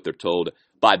exactly what they're told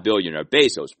by billionaire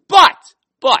Bezos.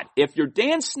 But if you're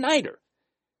Dan Snyder,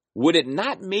 would it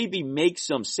not maybe make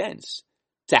some sense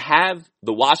to have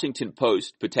the Washington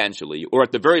Post potentially, or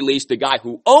at the very least the guy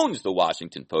who owns the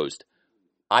Washington Post,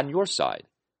 on your side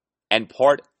and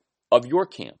part of your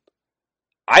camp?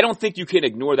 I don't think you can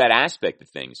ignore that aspect of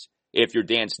things if you're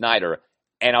Dan Snyder.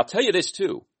 And I'll tell you this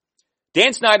too.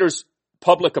 Dan Snyder's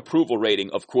public approval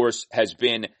rating, of course, has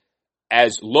been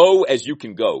as low as you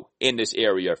can go in this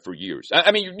area for years.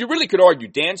 You really could argue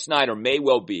Dan Snyder may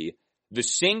well be the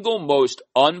single most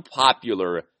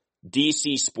unpopular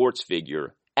DC sports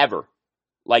figure ever.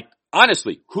 Like,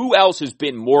 honestly, who else has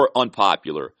been more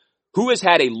unpopular? Who has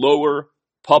had a lower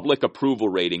public approval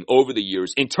rating over the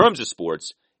years in terms of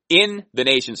sports in the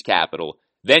nation's capital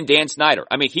than Dan Snyder?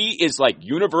 He is like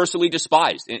universally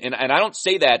despised. And I don't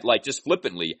say that like just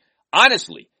flippantly.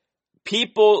 Honestly,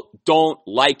 people don't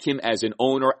like him as an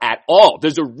owner at all.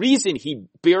 There's a reason he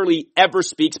barely ever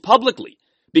speaks publicly,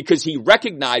 because he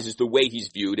recognizes the way he's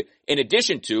viewed. In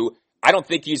addition to, I don't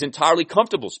think he's entirely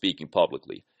comfortable speaking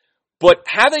publicly. But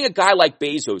having a guy like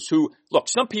Bezos who, look,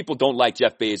 some people don't like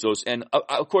Jeff Bezos, and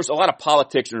of course a lot of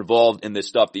politics are involved in this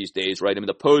stuff these days, right?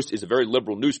 The Post is a very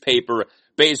liberal newspaper.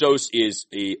 Bezos is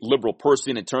a liberal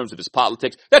person in terms of his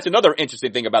politics. That's another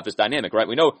interesting thing about this dynamic, right?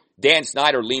 We know Dan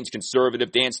Snyder leans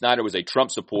conservative. Dan Snyder was a Trump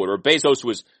supporter. Bezos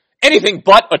was anything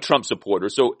but a Trump supporter.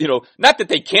 So, not that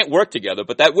they can't work together,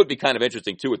 but that would be kind of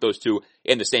interesting too with those two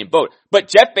in the same boat. But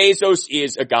Jeff Bezos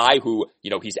is a guy who,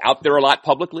 he's out there a lot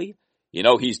publicly.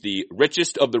 He's the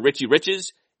richest of the richy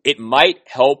riches. It might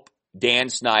help Dan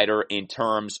Snyder in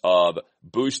terms of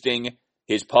boosting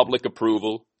his public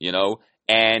approval,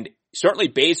 and certainly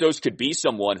Bezos could be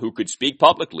someone who could speak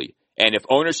publicly. And if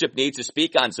ownership needs to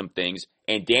speak on some things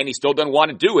and Danny still doesn't want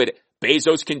to do it,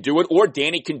 Bezos can do it, or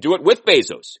Danny can do it with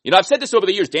Bezos. I've said this over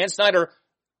the years. Dan Snyder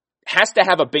has to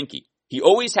have a binky. He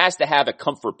always has to have a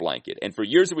comfort blanket. And for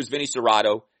years it was Vinny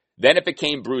Serrato. Then it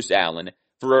became Bruce Allen.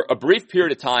 For a brief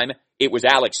period of time, it was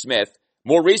Alex Smith.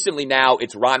 More recently now,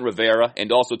 it's Ron Rivera,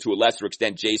 and also to a lesser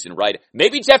extent, Jason Wright.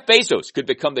 Maybe Jeff Bezos could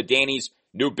become the Danny's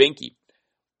new binky.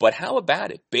 But how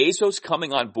about it? Bezos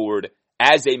coming on board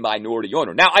as a minority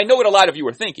owner. Now, I know what a lot of you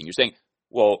are thinking. You're saying,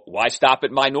 well, why stop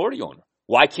at minority owner?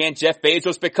 Why can't Jeff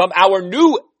Bezos become our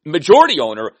new majority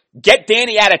owner, get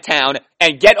Danny out of town,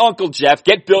 and get Uncle Jeff,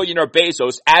 get billionaire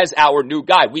Bezos as our new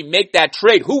guy? We make that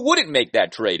trade. Who wouldn't make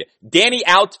that trade? Danny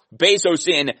out, Bezos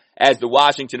in as the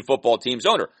Washington football team's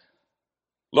owner.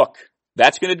 Look,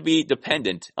 that's going to be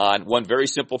dependent on one very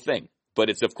simple thing, but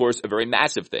it's of course a very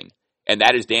massive thing, and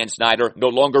that is Dan Snyder no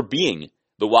longer being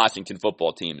the Washington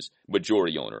football team's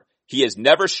majority owner. He has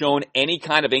never shown any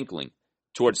kind of inkling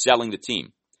towards selling the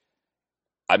team.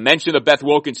 I mentioned the Beth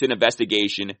Wilkinson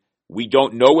investigation. We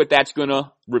don't know what that's going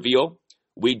to reveal.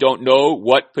 We don't know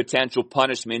what potential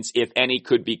punishments, if any,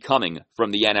 could be coming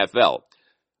from the NFL.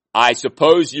 I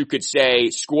suppose you could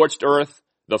say scorched earth.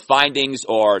 The findings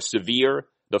are severe.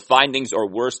 The findings are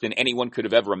worse than anyone could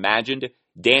have ever imagined.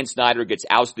 Dan Snyder gets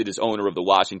ousted as owner of the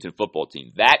Washington football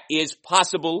team. That is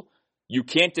possible. You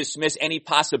can't dismiss any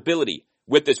possibility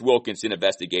with this Wilkinson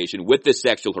investigation, with this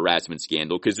sexual harassment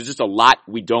scandal, because there's just a lot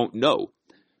we don't know.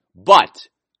 But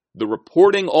the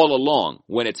reporting all along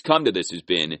when it's come to this has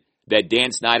been that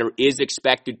Dan Snyder is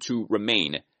expected to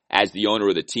remain as the owner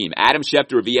of the team. Adam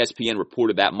Schefter of ESPN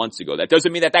reported that months ago. That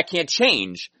doesn't mean that can't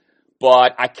change,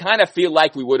 but I kind of feel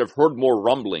like we would have heard more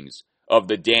rumblings of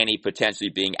the Danny potentially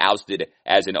being ousted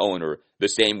as an owner, the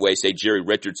same way, say, Jerry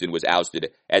Richardson was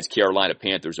ousted as Carolina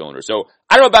Panthers owner. So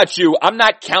I don't know about you. I'm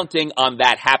not counting on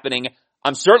that happening.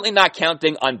 I'm certainly not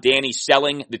counting on Danny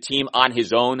selling the team on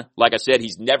his own. Like I said,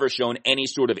 he's never shown any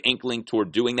sort of inkling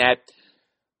toward doing that.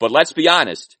 But let's be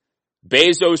honest,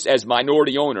 Bezos as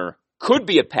minority owner could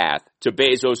be a path to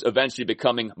Bezos eventually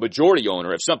becoming majority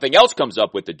owner if something else comes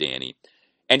up with the Danny.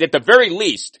 And at the very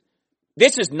least,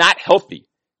 this is not healthy.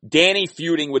 Danny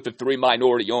feuding with the three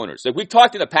minority owners. Like we've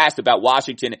talked in the past about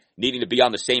Washington needing to be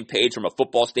on the same page from a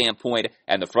football standpoint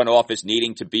and the front office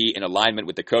needing to be in alignment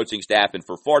with the coaching staff, and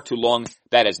for far too long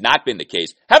that has not been the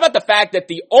case. How about the fact that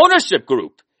the ownership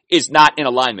group is not in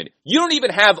alignment? You don't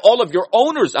even have all of your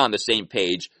owners on the same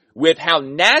page with how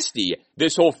nasty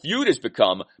this whole feud has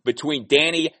become between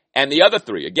Danny and the other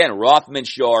three. Again, Rothman,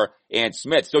 Shar, and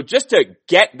Smith. So just to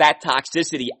get that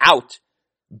toxicity out,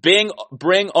 bring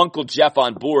Uncle Jeff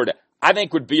on board, I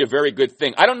think would be a very good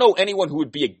thing. I don't know anyone who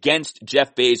would be against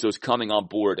Jeff Bezos coming on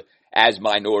board as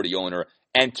minority owner.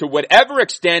 And to whatever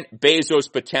extent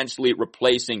Bezos potentially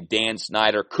replacing Dan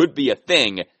Snyder could be a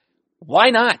thing,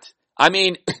 why not? I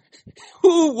mean,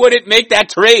 who wouldn't make that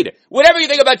trade? Whatever you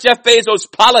think about Jeff Bezos'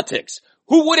 politics,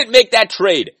 who wouldn't make that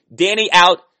trade? Danny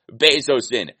out,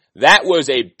 Bezos in. That was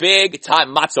a big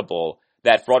time matzo ball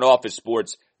that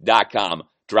frontofficesports.com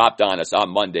dropped on us on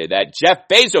Monday, that Jeff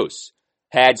Bezos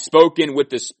had spoken with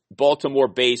this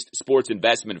Baltimore-based sports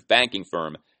investment banking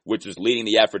firm, which was leading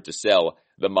the effort to sell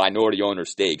the minority owner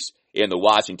stakes in the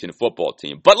Washington football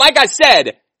team. But like I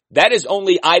said, that is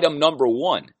only item number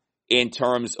one in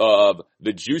terms of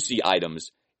the juicy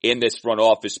items in this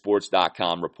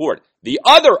frontofficesports.com report. The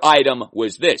other item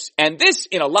was this, and this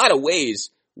in a lot of ways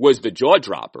was the jaw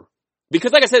dropper.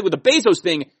 Because like I said, with the Bezos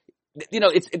thing, you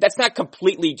know, that's not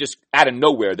completely just out of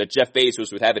nowhere that Jeff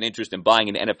Bezos would have an interest in buying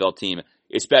an NFL team,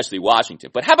 especially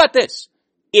Washington. But how about this?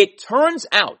 It turns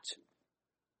out,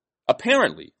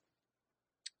 apparently,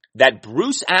 that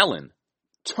Bruce Allen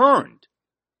turned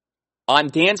on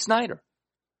Dan Snyder.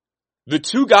 The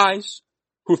two guys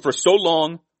who for so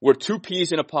long were two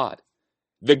peas in a pod.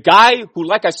 The guy who,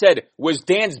 like I said, was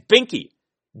Dan's binky,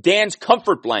 Dan's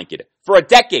comfort blanket for a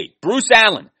decade. Bruce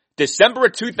Allen, December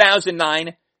of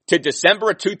 2009 to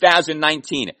December of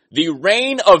 2019. The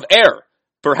reign of error,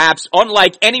 perhaps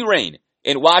unlike any reign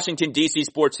in Washington, D.C.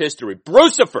 sports history.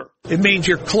 Brucifer. It means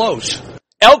you're close.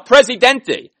 El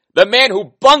Presidente, the man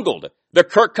who bungled the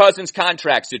Kirk Cousins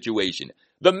contract situation.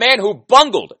 The man who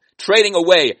bungled trading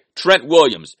away Trent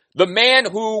Williams. The man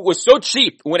who was so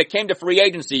cheap when it came to free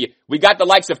agency, we got the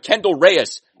likes of Kendall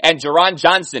Reyes and Jaron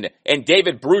Johnson and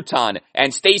David Bruton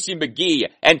and Stacey McGee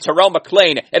and Terrell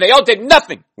McClain, and they all did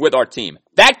nothing with our team.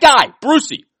 That guy,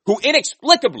 Brucey, who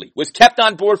inexplicably was kept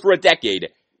on board for a decade,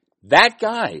 that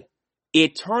guy,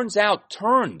 it turns out,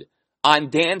 turned on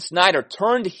Dan Snyder,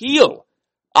 turned heel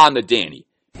on the Danny.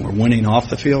 We're winning off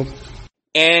the field.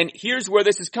 And here's where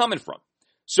this is coming from.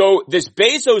 So this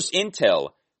Bezos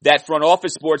intel that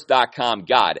frontofficesports.com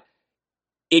got,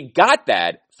 it got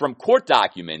that from court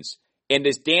documents in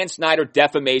this Dan Snyder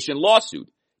defamation lawsuit.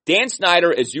 Dan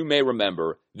Snyder, as you may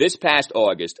remember, this past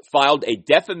August filed a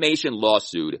defamation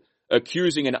lawsuit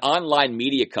accusing an online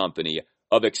media company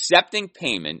of accepting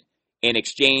payment in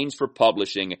exchange for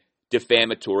publishing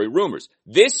defamatory rumors.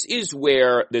 This is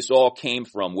where this all came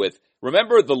from with,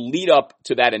 remember the lead up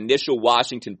to that initial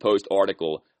Washington Post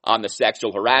article on the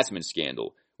sexual harassment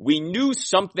scandal. We knew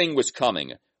something was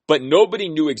coming, but nobody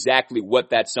knew exactly what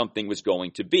that something was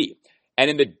going to be. And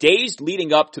in the days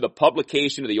leading up to the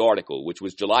publication of the article, which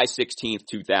was July 16th,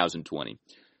 2020,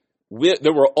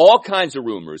 there were all kinds of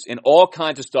rumors and all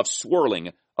kinds of stuff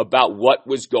swirling about what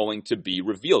was going to be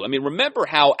revealed. I mean, remember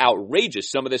how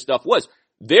outrageous some of this stuff was.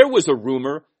 There was a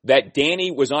rumor that Danny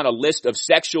was on a list of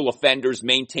sexual offenders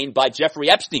maintained by Jeffrey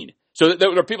Epstein. So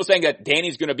there were people saying that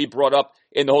Danny's going to be brought up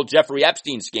in the whole Jeffrey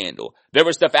Epstein scandal. There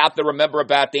was stuff out there, remember,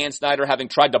 about Dan Snyder having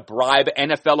tried to bribe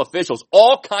NFL officials.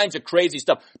 All kinds of crazy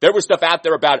stuff. There was stuff out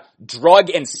there about drug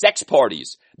and sex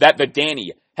parties that the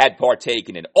Danny had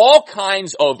partaken in. All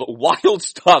kinds of wild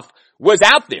stuff was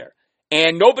out there.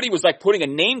 And nobody was like putting a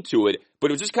name to it,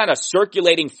 but it was just kind of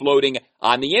circulating, floating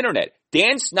on the internet.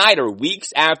 Dan Snyder,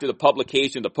 weeks after the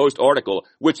publication of the Post article,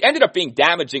 which ended up being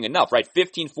damaging enough, right?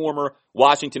 15 former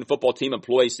Washington football team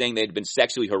employees saying they had been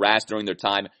sexually harassed during their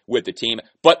time with the team.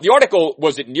 But the article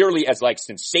wasn't nearly as like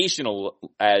sensational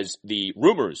as the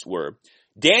rumors were.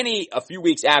 Danny, a few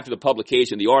weeks after the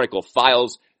publication of the article,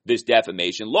 files this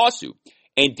defamation lawsuit.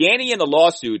 And Danny in the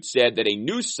lawsuit said that a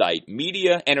news site,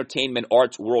 Media Entertainment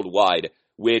Arts Worldwide,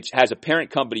 which has a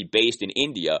parent company based in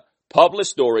India,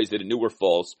 published stories that it knew were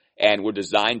false and were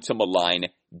designed to malign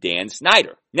Dan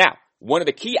Snyder. Now, one of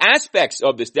the key aspects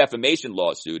of this defamation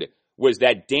lawsuit was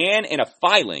that Dan, in a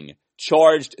filing,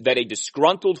 charged that a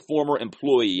disgruntled former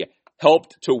employee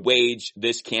helped to wage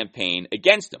this campaign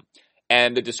against him.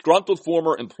 And the disgruntled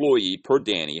former employee, per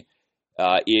Danny,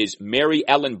 is Mary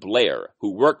Ellen Blair,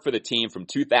 who worked for the team from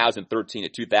 2013 to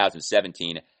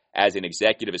 2017 as an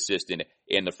executive assistant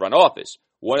in the front office.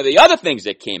 One of the other things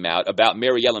that came out about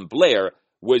Mary Ellen Blair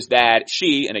was that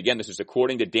she, and again, this is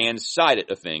according to Dan's side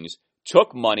of things,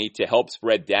 took money to help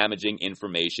spread damaging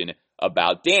information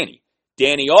about Danny.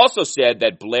 Danny also said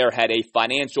that Blair had a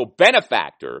financial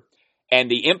benefactor, and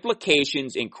the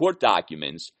implications in court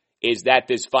documents is that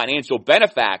this financial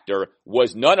benefactor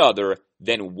was none other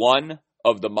than one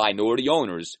of the minority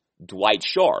owners, Dwight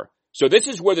Scharre. So this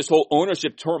is where this whole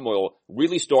ownership turmoil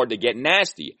really started to get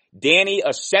nasty. Danny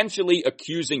essentially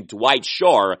accusing Dwight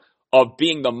Scharre of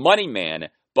being the money man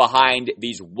behind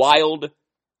these wild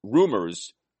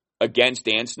rumors against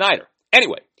Dan Snyder.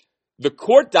 Anyway, the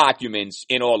court documents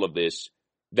in all of this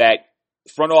that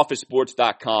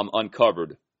FrontOfficeSports.com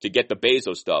uncovered to get the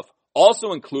Bezos stuff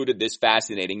also included this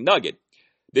fascinating nugget.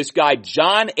 This guy,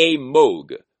 John A.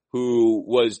 Moog, who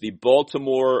was the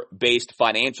Baltimore-based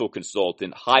financial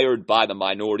consultant hired by the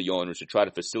minority owners to try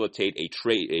to facilitate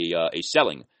a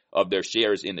selling of their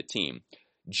shares in the team.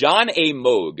 John A.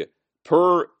 Moog,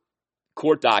 per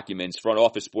court documents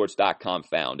FrontOfficeSports.com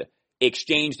found,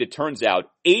 exchanged, it turns out,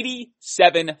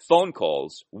 87 phone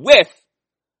calls with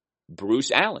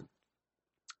Bruce Allen.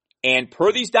 And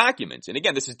per these documents, and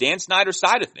again, this is Dan Snyder's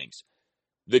side of things,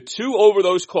 the two over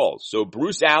those calls, so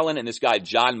Bruce Allen and this guy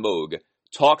John Moog,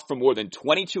 talked for more than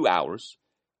 22 hours,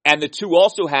 and the two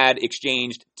also had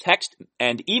exchanged text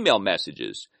and email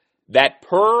messages that,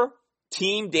 per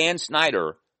Team Dan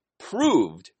Snyder,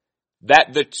 proved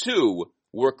that the two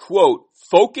were, quote,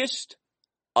 focused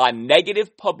on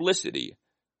negative publicity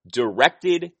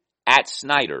directed at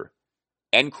Snyder,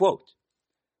 end quote.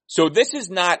 So this is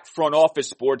not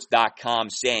FrontOfficeSports.com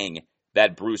saying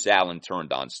that Bruce Allen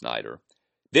turned on Snyder.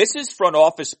 This is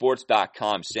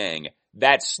FrontOfficeSports.com saying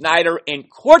that Snyder in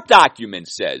court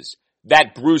documents says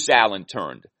that Bruce Allen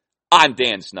turned on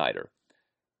Dan Snyder.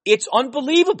 It's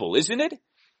unbelievable, isn't it?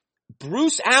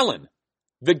 Bruce Allen,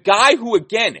 the guy who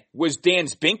again was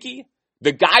Dan's binky,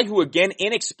 the guy who again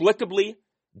inexplicably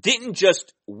didn't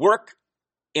just work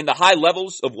in the high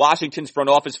levels of Washington's front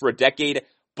office for a decade,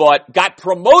 but got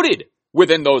promoted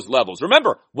within those levels.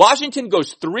 Remember, Washington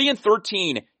goes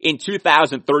 3-13 in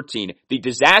 2013, the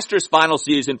disastrous final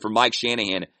season for Mike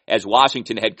Shanahan as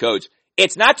Washington head coach.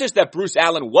 It's not just that Bruce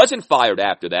Allen wasn't fired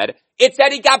after that, it's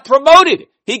that he got promoted.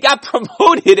 He got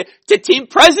promoted to team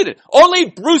president. Only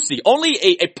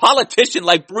a politician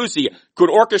like Brucey could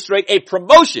orchestrate a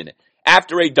promotion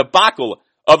after a debacle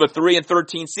of a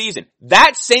 3-13 season.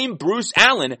 That same Bruce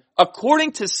Allen,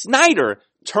 according to Snyder,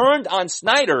 turned on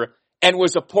Snyder and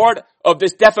was a part of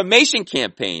this defamation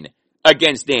campaign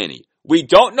against Danny. We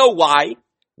don't know why.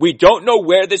 We don't know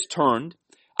where this turned.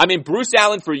 I mean, Bruce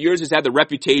Allen for years has had the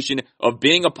reputation of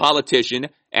being a politician,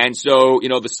 and so,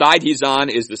 the side he's on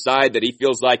is the side that he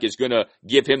feels like is going to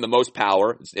give him the most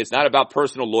power. It's not about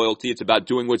personal loyalty. It's about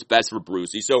doing what's best for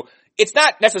Brucey. So it's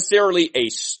not necessarily a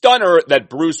stunner that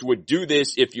Bruce would do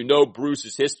this if you know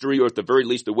Bruce's history, or at the very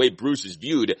least the way Bruce is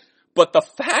viewed. But the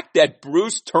fact that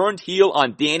Bruce turned heel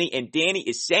on Danny, and Danny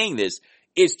is saying this,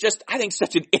 is just, I think,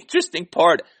 such an interesting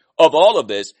part of all of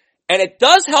this. And it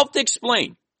does help to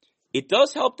explain. It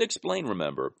does help to explain,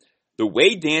 remember, the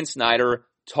way Dan Snyder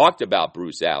talked about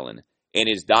Bruce Allen in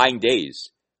his dying days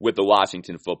with the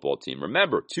Washington football team.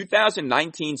 Remember,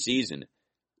 2019 season,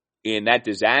 in that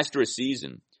disastrous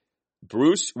season,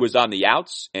 Bruce was on the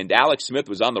outs and Alex Smith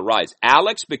was on the rise.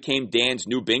 Alex became Dan's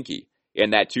new binky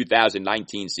in that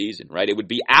 2019 season, right? It would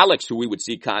be Alex who we would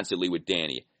see constantly with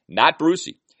Danny, not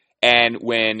Brucey. And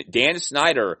when Dan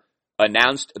Snyder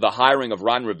announced the hiring of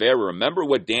Ron Rivera, remember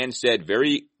what Dan said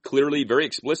very clearly, very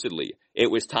explicitly. It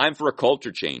was time for a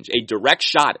culture change, a direct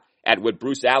shot at what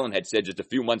Bruce Allen had said just a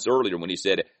few months earlier when he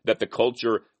said that the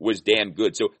culture was damn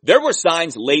good. So there were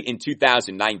signs late in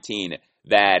 2019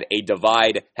 that a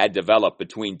divide had developed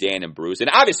between Dan and Bruce.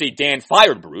 And obviously Dan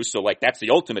fired Bruce, so that's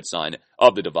the ultimate sign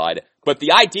of the divide. But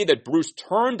the idea that Bruce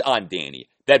turned on Danny,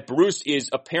 that Bruce is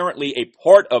apparently a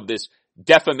part of this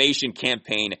defamation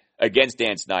campaign against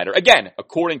Dan Snyder, again,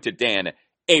 according to Dan,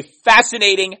 a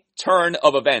fascinating turn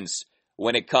of events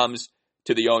when it comes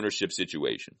to the ownership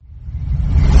situation.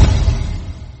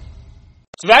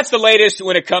 So that's the latest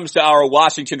when it comes to our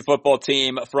Washington football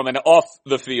team from an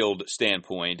off-the-field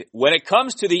standpoint. When it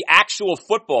comes to the actual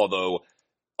football, though,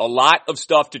 a lot of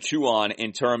stuff to chew on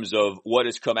in terms of what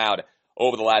has come out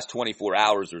over the last 24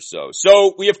 hours or so.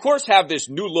 So we, of course, have this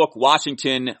new-look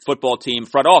Washington football team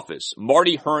front office.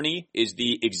 Marty Herney is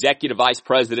the executive vice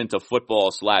president of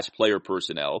football/player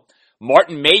personnel.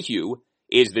 Martin Mayhew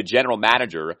is the general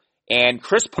manager, and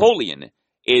Chris Polian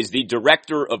is the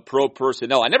director of pro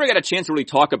personnel. I never got a chance to really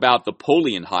talk about the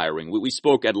Polian hiring. We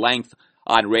spoke at length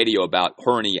on radio about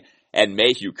Herney and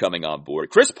Mayhew coming on board.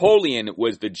 Chris Polian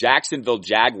was the Jacksonville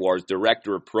Jaguars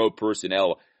director of pro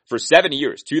personnel for 7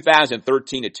 years,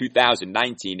 2013 to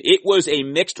 2019. It was a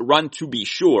mixed run to be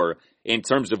sure in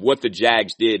terms of what the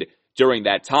Jags did during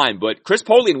that time. But Chris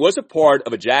Polian was a part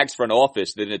of a Jags front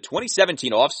office that in the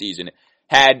 2017 offseason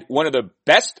had one of the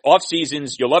best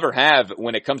offseasons you'll ever have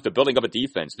when it comes to building up a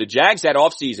defense. The Jags that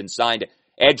offseason signed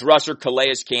edge rusher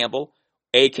Calais Campbell,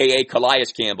 a.k.a. Calais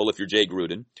Campbell if you're Jay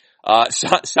Gruden,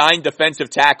 signed defensive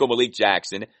tackle Malik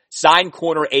Jackson, signed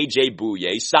corner A.J.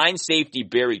 Bouye, signed safety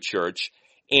Barry Church,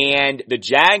 and the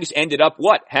Jags ended up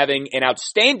having an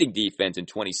outstanding defense in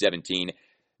 2017,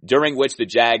 during which the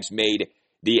Jags made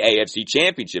the AFC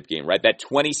Championship game, right? That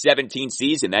 2017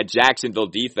 season, that Jacksonville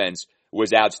defense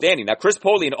was outstanding. Now, Chris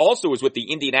Polian also was with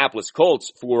the Indianapolis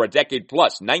Colts for a decade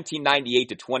plus, 1998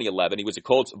 to 2011. He was a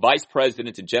Colts vice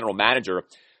president and general manager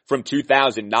from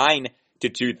 2009 to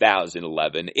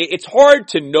 2011. It's hard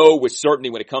to know with certainty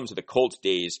when it comes to the Colts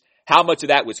days how much of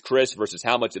that was Chris versus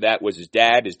how much of that was his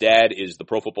dad. His dad is the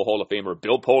Pro Football Hall of Famer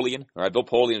Bill Polian. All right, Bill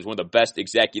Polian is one of the best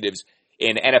executives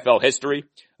in NFL history,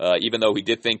 even though he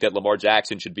did think that Lamar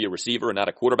Jackson should be a receiver and not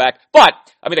a quarterback. But,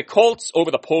 I mean, the Colts over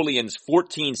the Polians'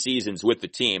 14 seasons with the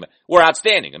team were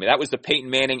outstanding. I mean, that was the Peyton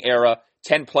Manning era,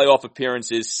 10 playoff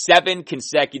appearances, 7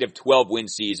 consecutive 12-win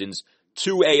seasons,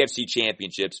 2 AFC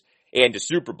championships, and a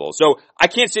Super Bowl. So I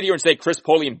can't sit here and say Chris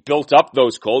Polian built up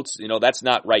those Colts. You know, that's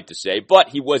not right to say. But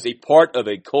he was a part of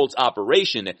a Colts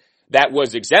operation that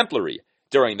was exemplary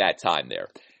during that time there.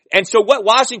 And so what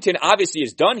Washington obviously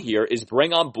has done here is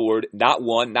bring on board not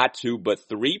one, not two, but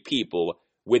 3 people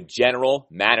with general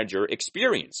manager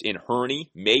experience in Hurney,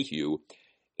 Mayhew,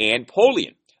 and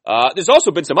Polian. There's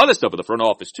also been some other stuff at the front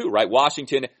office too, right?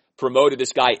 Washington promoted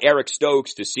this guy Eric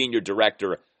Stokes to senior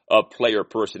director of player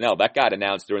personnel. That got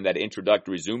announced during that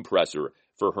introductory Zoom presser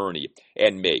for Hurney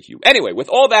and Mayhew. Anyway, with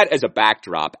all that as a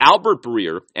backdrop, Albert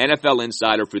Breer, NFL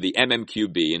insider for the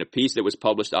MMQB, in a piece that was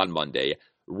published on Monday,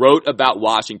 wrote about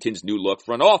Washington's new look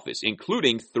front office,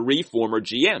 including 3 former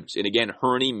GMs. And again,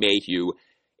 Hurney, Mayhew,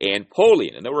 and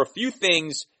Polian. And there were a few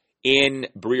things in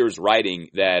Breer's writing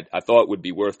that I thought would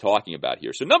be worth talking about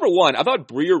here. So number one, I thought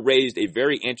Breer raised a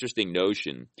very interesting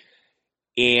notion,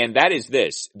 and that is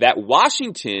this, that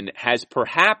Washington has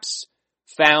perhaps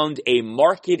found a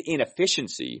market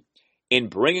inefficiency in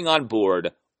bringing on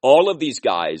board all of these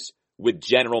guys with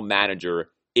general manager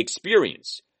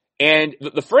experience. And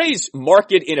the phrase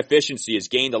market inefficiency has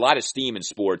gained a lot of steam in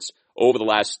sports over the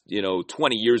last,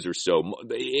 20 years or so.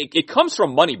 It comes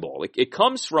from Moneyball. It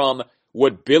comes from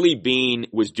what Billy Beane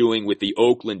was doing with the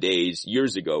Oakland A's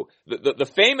years ago.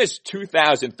 The famous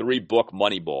 2003 book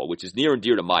Moneyball, which is near and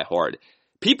dear to my heart.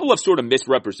 People have sort of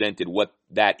misrepresented what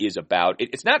that is about.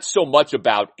 It's not so much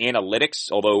about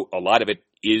analytics, although a lot of it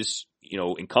is,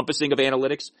 encompassing of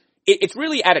analytics. It's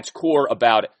really at its core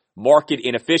about market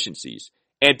inefficiencies.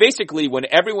 And basically, when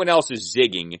everyone else is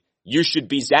zigging, you should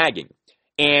be zagging.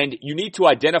 And you need to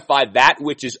identify that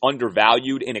which is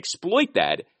undervalued and exploit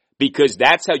that, because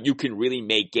that's how you can really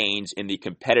make gains in the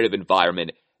competitive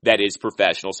environment that is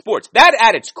professional sports. That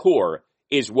at its core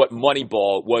is what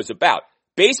Moneyball was about.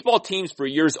 Baseball teams for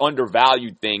years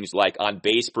undervalued things like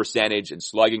on-base percentage and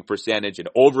slugging percentage and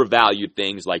overvalued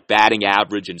things like batting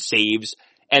average and saves.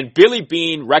 And Billy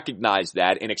Beane recognized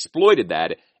that and exploited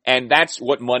that, and that's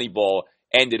what Moneyball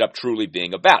ended up truly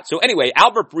being about. So anyway,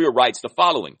 Albert Breer writes the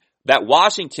following, that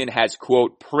Washington has,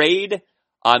 quote, preyed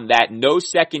on that no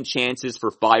second chances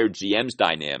for fired GMs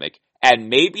dynamic and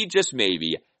maybe, just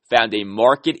maybe, found a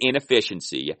market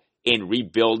inefficiency in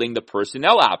rebuilding the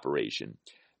personnel operation.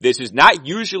 This is not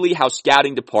usually how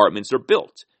scouting departments are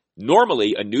built.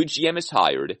 Normally, a new GM is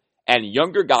hired and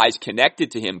younger guys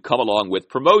connected to him come along with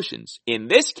promotions. In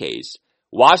this case,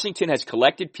 Washington has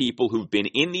collected people who've been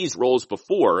in these roles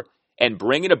before and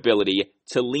bring an ability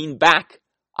to lean back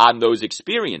on those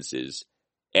experiences,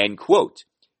 end quote.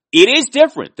 It is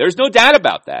different. There's no doubt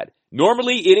about that.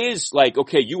 Normally it is like,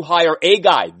 okay, you hire a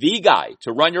guy, the guy,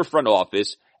 to run your front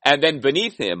office, and then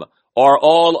beneath him are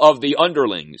all of the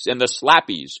underlings and the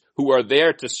slappies who are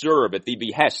there to serve at the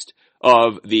behest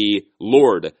of the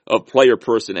lord of player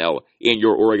personnel in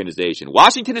your organization.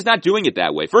 Washington is not doing it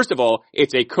that way. First of all,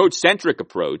 it's a coach-centric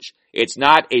approach. It's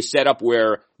not a setup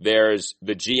where there's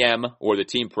the GM or the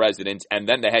team president and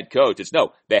then the head coach.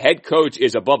 The head coach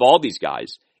is above all these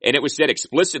guys. And it was said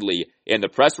explicitly in the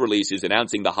press releases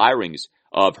announcing the hirings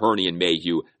of Hurney and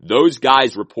Mayhew. Those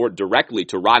guys report directly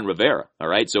to Ron Rivera. All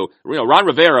right. So, Ron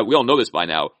Rivera, we all know this by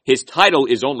now. His title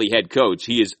is only head coach.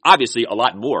 He is obviously a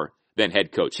lot more than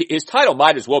head coach. His title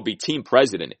might as well be team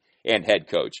president and head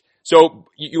coach. So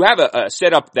you have a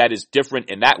setup that is different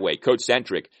in that way,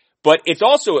 coach-centric. But it's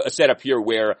also a setup here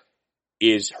where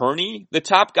is Hurney the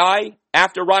top guy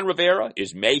after Ron Rivera?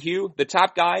 Is Mayhew the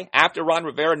top guy after Ron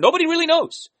Rivera? Nobody really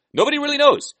knows. Nobody really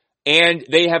knows. And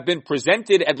they have been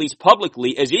presented, at least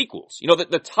publicly, as equals. You know,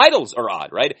 the titles are odd,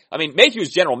 right? I mean, Mayhew's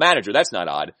general manager, that's not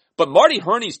odd. But Marty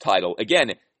Hurney's title,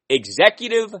 again,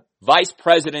 executive vice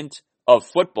president of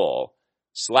football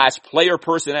 / player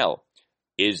personnel.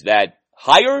 Is that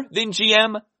higher than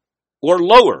GM or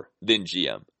lower than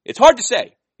GM? It's hard to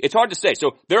say. It's hard to say.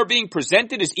 So they're being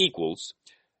presented as equals.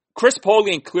 Chris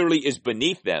Polian clearly is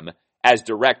beneath them as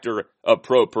director of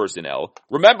pro personnel.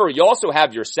 Remember, you also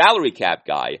have your salary cap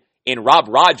guy in Rob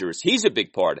Rogers. He's a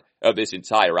big part of this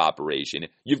entire operation.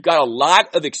 You've got a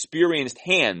lot of experienced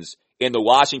hands in the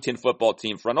Washington football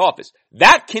team front office.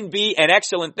 That can be an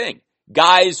excellent thing.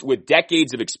 Guys with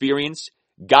decades of experience,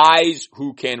 guys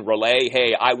who can relay,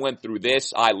 hey, I went through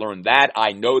this, I learned that,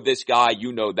 I know this guy,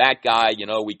 you know that guy, you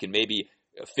know, we can maybe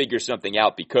figure something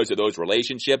out because of those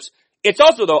relationships. It's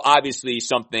also, though, obviously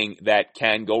something that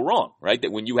can go wrong, right?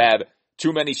 That when you have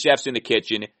too many chefs in the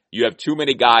kitchen, you have too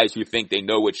many guys who think they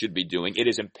know what should be doing, it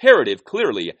is imperative,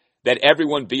 clearly, that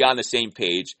everyone be on the same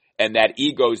page and that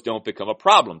egos don't become a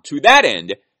problem. To that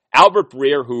end, Albert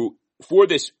Breer, who, for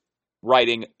this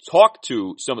writing, talked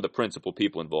to some of the principal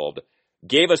people involved,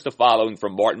 gave us the following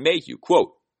from Martin Mayhew.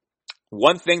 Quote,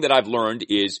 "One thing that I've learned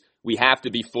is we have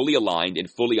to be fully aligned and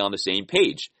fully on the same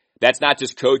page. That's not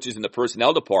just coaches in the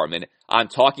personnel department. I'm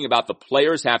talking about the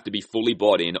players have to be fully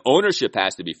bought in. Ownership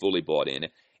has to be fully bought in.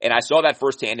 And I saw that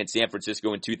firsthand in San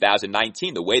Francisco in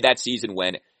 2019, the way that season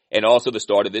went, and also the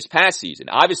start of this past season.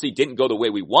 Obviously didn't go the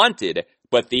way we wanted,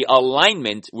 but the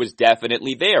alignment was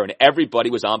definitely there, and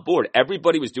everybody was on board.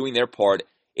 Everybody was doing their part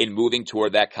in moving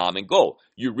toward that common goal.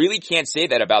 You really can't say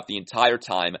that about the entire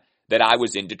time that I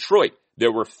was in Detroit.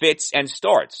 There were fits and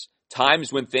starts.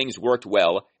 Times when things worked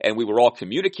well and we were all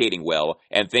communicating well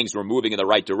and things were moving in the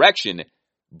right direction,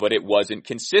 but it wasn't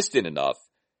consistent enough."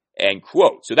 End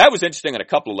quote. So that was interesting on a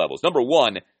couple of levels. Number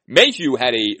one, Mayhew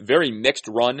had a very mixed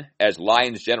run as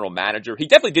Lions general manager. He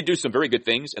definitely did do some very good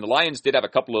things, and the Lions did have a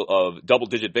couple of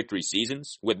double-digit victory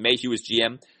seasons with Mayhew as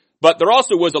GM, but there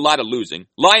also was a lot of losing.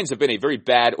 Lions have been a very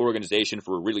bad organization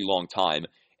for a really long time,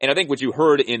 and I think what you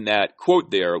heard in that quote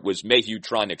there was Mayhew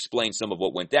trying to explain some of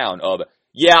what went down of,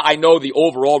 yeah, I know the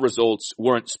overall results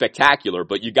weren't spectacular,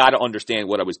 but you got to understand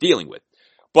what I was dealing with.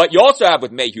 But you also have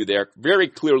with Mayhew there very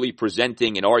clearly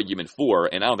presenting an argument for,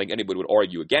 and I don't think anybody would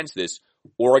argue against this,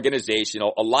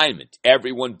 organizational alignment,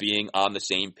 everyone being on the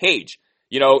same page.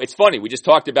 You know, it's funny, we just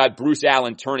talked about Bruce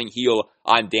Allen turning heel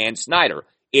on Dan Snyder.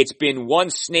 It's been one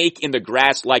snake in the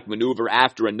grass-like maneuver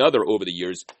after another over the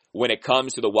years when it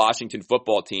comes to the Washington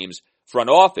football team's front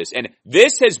office. And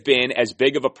this has been as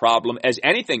big of a problem as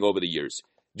anything over the years.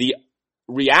 The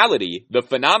reality, the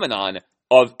phenomenon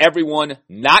of everyone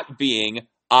not being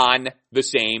on the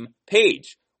same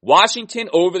page. Washington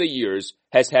over the years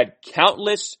has had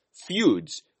countless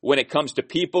feuds when it comes to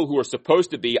people who are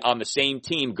supposed to be on the same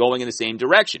team going in the same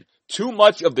direction. Too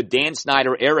much of the Dan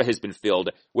Snyder era has been filled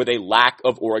with a lack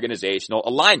of organizational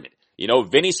alignment. You know,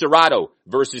 Vinny Serrato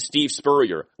versus Steve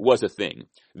Spurrier was a thing.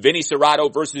 Vinny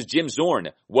Serrato versus Jim Zorn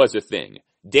was a thing.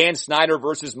 Dan Snyder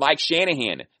versus Mike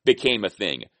Shanahan became a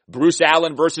thing. Bruce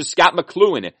Allen versus Scott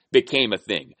McCloughan became a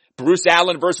thing. Bruce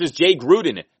Allen versus Jay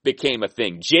Gruden became a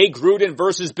thing. Jay Gruden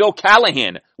versus Bill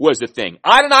Callahan was a thing.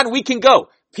 On and on we can go.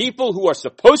 People who are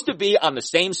supposed to be on the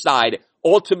same side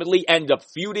ultimately end up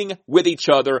feuding with each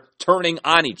other, turning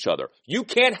on each other. You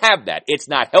can't have that. It's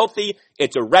not healthy.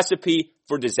 It's a recipe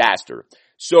for disaster.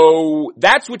 So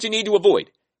that's what you need to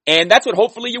avoid. And that's what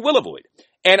hopefully you will avoid.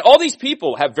 And all these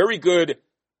people have very good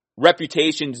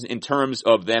reputations in terms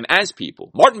of them as people.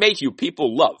 Martin Mayhew,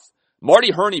 people love.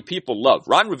 Marty Hurney, people love.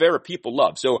 Ron Rivera, people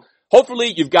love. So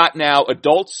hopefully you've got now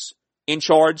adults in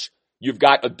charge. You've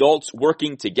got adults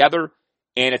working together.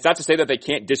 And it's not to say that they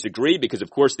can't disagree, because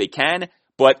of course they can.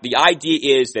 But the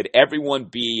idea is that everyone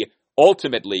be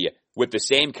ultimately with the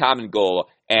same common goal.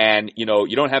 And, you know,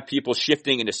 you don't have people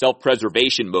shifting into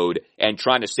self-preservation mode and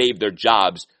trying to save their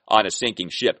jobs on a sinking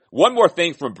ship. One more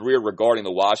thing from Breer regarding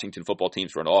the Washington football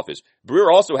team's front office.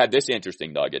 Breer also had this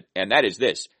interesting nugget, and that is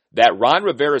this, that Ron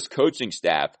Rivera's coaching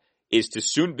staff is to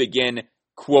soon begin,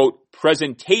 quote,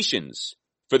 presentations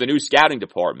for the new scouting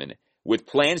department with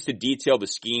plans to detail the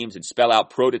schemes and spell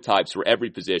out prototypes for every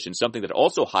position, something that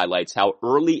also highlights how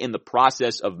early in the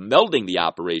process of melding the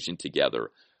operation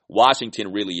together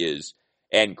Washington really is,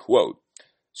 end quote.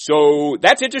 So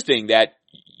that's interesting that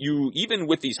you, even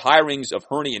with these hirings of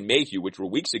Hurney and Mayhew, which were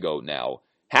weeks ago now,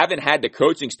 haven't had the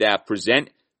coaching staff present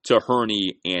to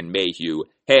Hurney and Mayhew,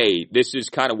 hey, this is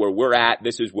kind of where we're at.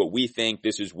 This is what we think.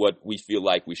 This is what we feel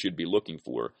like we should be looking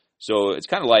for. So it's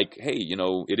kind of like, hey,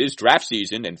 it is draft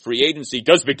season and free agency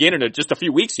does begin in just a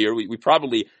few weeks here. We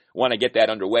probably want to get that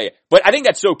underway. But I think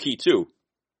that's so key too.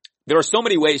 There are so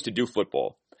many ways to do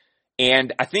football.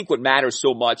 And I think what matters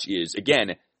so much is,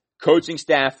 again, coaching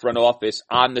staff, front office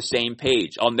on the same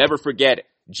page. I'll never forget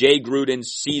Jay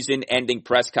Gruden's season-ending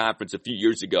press conference a few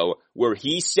years ago where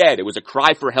he said, it was a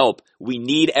cry for help, we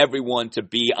need everyone to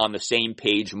be on the same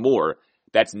page more.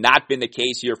 That's not been the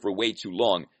case here for way too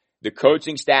long. The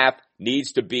coaching staff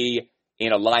needs to be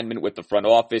in alignment with the front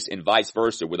office and vice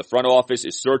versa, where the front office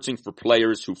is searching for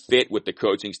players who fit what the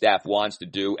coaching staff wants to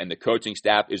do, and the coaching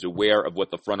staff is aware of what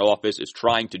the front office is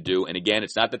trying to do. And again,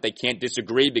 it's not that they can't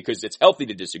disagree because it's healthy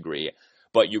to disagree,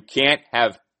 but you can't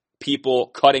have people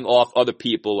cutting off other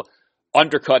people,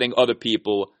 undercutting other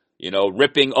people,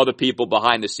 ripping other people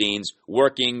behind the scenes,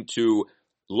 working to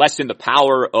lessen the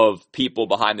power of people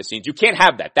behind the scenes. You can't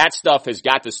have that. That stuff has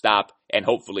got to stop, and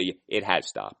hopefully it has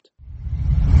stopped.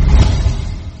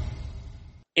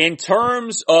 In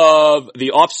terms of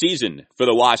the offseason for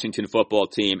the Washington football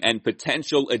team and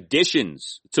potential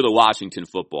additions to the Washington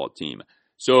football team,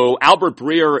 so Albert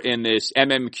Breer in this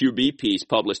MMQB piece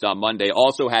published on Monday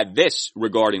also had this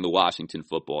regarding the Washington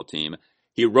football team.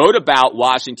 He wrote about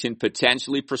Washington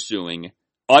potentially pursuing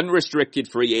unrestricted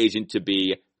free agent to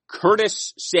be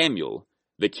Curtis Samuel,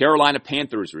 the Carolina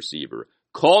Panthers receiver,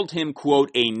 called him,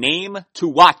 quote, a name to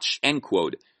watch, end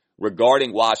quote,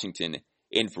 regarding Washington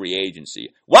in free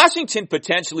agency. Washington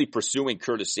potentially pursuing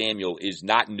Curtis Samuel is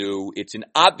not new. It's an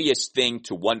obvious thing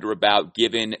to wonder about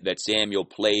given that Samuel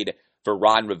played for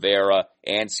Ron Rivera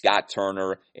and Scott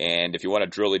Turner. And if you want to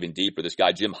drill even deeper, this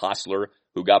guy, Jim Hostler,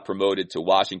 who got promoted to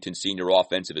Washington senior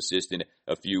offensive assistant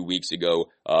a few weeks ago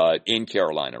in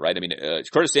Carolina, right?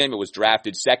 Curtis Samuel was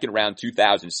drafted second round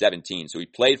 2017. So he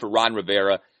played for Ron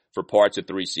Rivera for parts of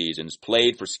 3 seasons,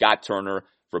 played for Scott Turner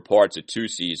for parts of 2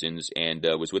 seasons, and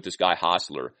was with this guy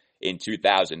Hostler in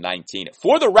 2019.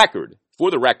 For the record,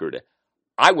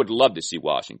 I would love to see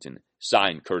Washington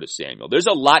sign Curtis Samuel. There's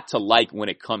a lot to like when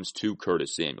it comes to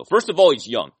Curtis Samuel. First of all, he's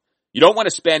young. You don't want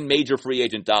to spend major free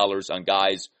agent dollars on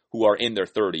guys who are in their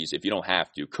 30s if you don't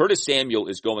have to. Curtis Samuel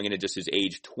is going into just his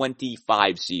age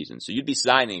 25 season. So you'd be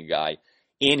signing a guy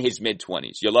in his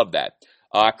mid-20s. You love that.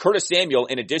 Curtis Samuel,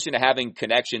 in addition to having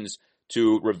connections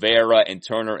to Rivera and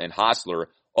Turner and Hostler,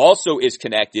 also is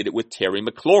connected with Terry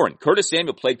McLaurin. Curtis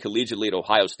Samuel played collegiately at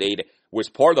Ohio State, was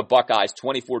part of the Buckeyes'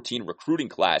 2014 recruiting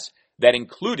class that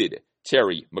included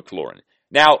Terry McLaurin.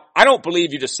 Now, I don't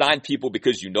believe you just sign people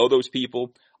because you know those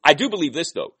people. I do believe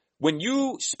this, though. When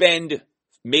you spend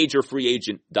major free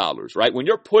agent dollars, right? When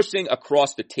you're pushing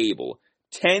across the table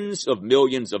tens of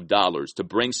millions of dollars to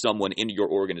bring someone into your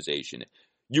organization,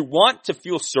 you want to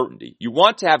feel certainty. You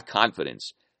want to have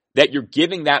confidence that you're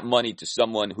giving that money to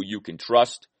someone who you can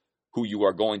trust, who you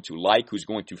are going to like, who's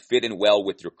going to fit in well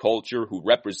with your culture, who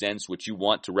represents what you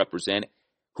want to represent,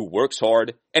 who works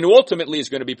hard, and who ultimately is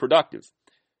going to be productive.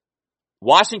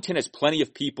 Washington has plenty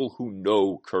of people who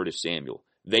know Curtis Samuel.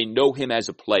 They know him as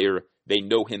a player. They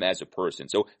know him as a person.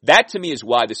 So that to me is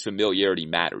why this familiarity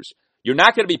matters. You're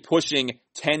not going to be pushing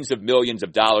tens of millions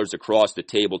of dollars across the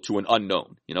table to an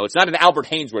unknown. It's not an Albert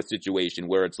Hainsworth situation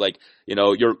where it's like,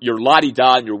 you're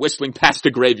la-di-da and you're whistling past the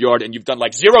graveyard and you've done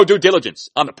like zero due diligence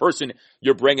on the person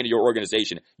you're bringing to your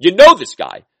organization. You know this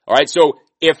guy. All right. So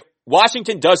if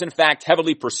Washington does in fact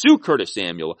heavily pursue Curtis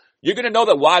Samuel, you're going to know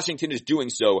that Washington is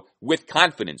doing so with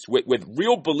confidence, with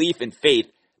real belief and faith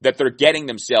that they're getting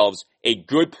themselves a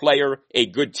good player, a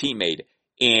good teammate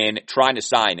in trying to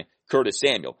sign Curtis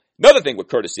Samuel. Another thing with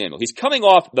Curtis Samuel, he's coming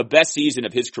off the best season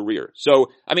of his career.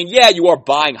 So, yeah, you are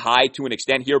buying high to an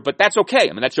extent here, but that's okay.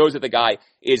 That shows that the guy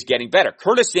is getting better.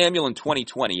 Curtis Samuel in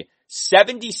 2020,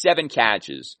 77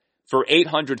 catches for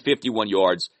 851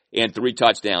 yards and 3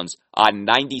 touchdowns on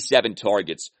 97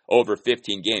 targets over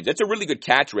 15 games. That's a really good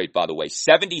catch rate, by the way.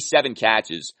 77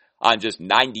 catches on just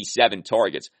 97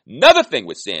 targets. Another thing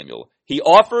with Samuel, he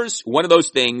offers one of those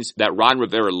things that Ron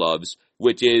Rivera loves,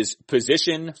 which is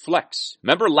position flex.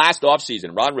 Remember last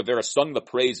offseason, Ron Rivera sung the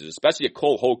praises, especially at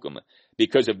Cole Holcomb,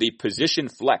 because of the position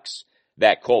flex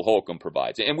that Cole Holcomb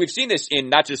provides. And we've seen this in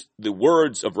not just the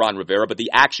words of Ron Rivera, but the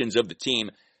actions of the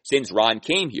team since Ron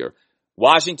came here.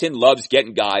 Washington loves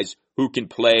getting guys who can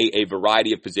play a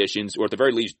variety of positions, or at the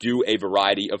very least do a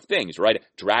variety of things, right?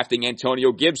 Drafting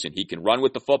Antonio Gibson. He can run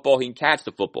with the football. He can catch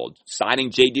the football.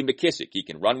 Signing J.D. McKissick. He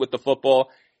can run with the football.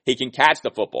 He can catch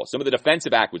the football. Some of the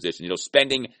defensive acquisitions,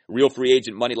 spending real free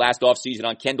agent money last offseason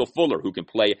on Kendall Fuller, who can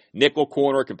play nickel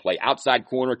corner, can play outside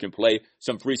corner, can play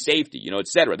some free safety, et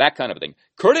cetera, that kind of thing.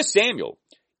 Curtis Samuel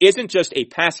isn't just a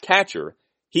pass catcher.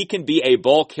 He can be a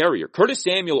ball carrier. Curtis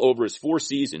Samuel, over his 4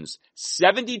 seasons,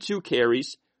 72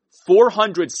 carries,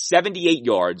 478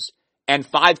 yards, and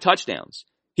 5 touchdowns.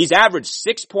 He's averaged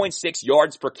 6.6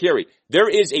 yards per carry. There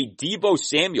is a Deebo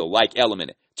Samuel-like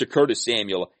element to Curtis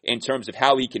Samuel in terms of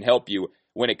how he can help you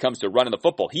when it comes to running the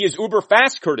football. He is uber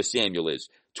fast, Curtis Samuel is.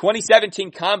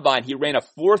 2017 Combine, he ran a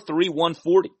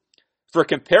 4.3140. For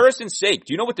comparison's sake,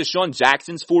 do you know what Deshaun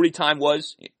Jackson's 40 time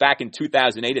was back in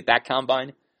 2008 at that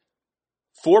Combine?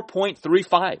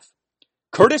 4.35.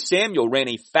 Curtis Samuel ran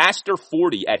a faster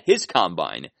 40 at his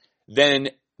Combine than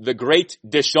the great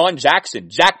Deshaun Jackson,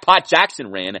 Jackpot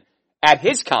Jackson, ran at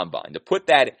his Combine, to put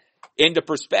that into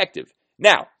perspective.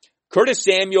 Now, Curtis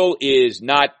Samuel is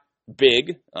not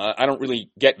big. I don't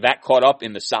really get that caught up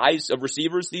in the size of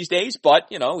receivers these days, but,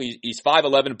 he's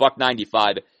 5'11",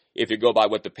 $195 if you go by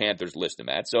what the Panthers list him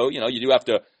at. So, you do have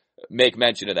to make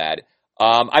mention of that.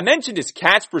 I mentioned his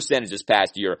catch percentage this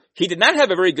past year. He did not have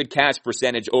a very good catch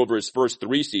percentage over his first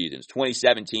 3 seasons,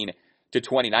 2017 to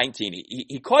 2019.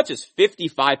 He caught just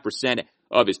 55%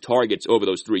 of his targets over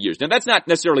those 3 years. Now, that's not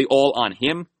necessarily all on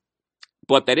him,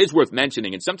 but that is worth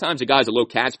mentioning. And sometimes a guy's a low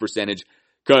catch percentage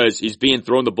because he's being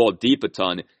thrown the ball deep a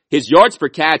ton. His yards per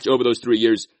catch over those 3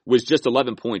 years was just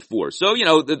 11.4. So,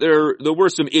 there were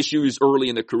some issues early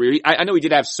in the career. I know he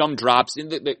did have some drops.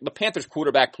 The Panthers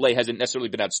quarterback play hasn't necessarily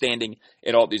been outstanding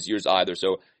in all these years either.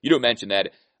 So you don't mention that.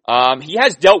 He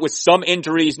has dealt with some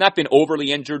injuries, not been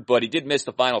overly injured, but he did miss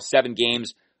the final 7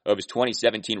 games of his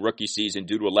 2017 rookie season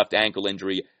due to a left ankle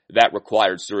injury that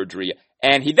required surgery.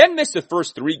 And he then missed the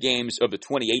first 3 games of the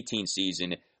 2018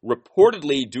 season,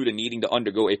 reportedly due to needing to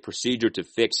undergo a procedure to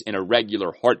fix an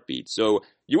irregular heartbeat. So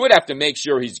you would have to make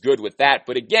sure he's good with that.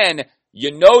 But again,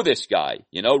 this guy,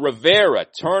 Rivera,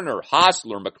 Turner,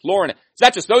 Hostler, McLaurin. It's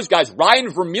not just those guys.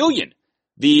 Ryan Vermillion,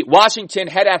 the Washington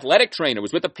head athletic trainer,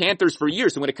 was with the Panthers for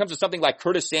years. So when it comes to something like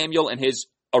Curtis Samuel and his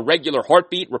irregular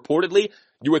heartbeat, reportedly,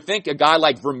 you would think a guy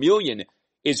like Vermillion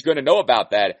is going to know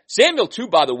about that. Samuel, too,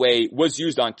 by the way, was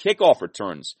used on kickoff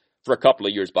returns for a couple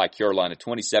of years by Carolina,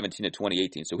 2017 to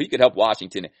 2018. So he could help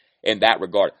Washington in that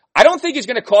regard. I don't think he's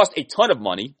going to cost a ton of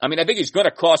money. I think he's going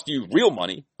to cost you real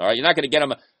money. All right, you're not going to get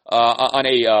him on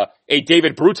a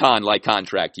David Bruton-like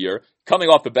contract here. Coming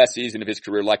off the best season of his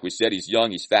career, like we said, he's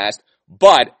young, he's fast.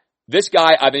 But this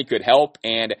guy, I think, could help.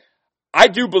 And I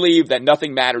do believe that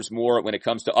nothing matters more when it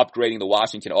comes to upgrading the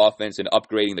Washington offense and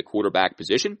upgrading the quarterback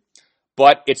position.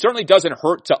 But it certainly doesn't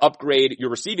hurt to upgrade your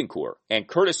receiving core. And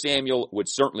Curtis Samuel would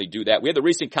certainly do that. We had the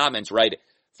recent comments, right,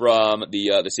 from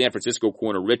the San Francisco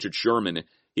corner, Richard Sherman.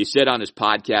 He said on his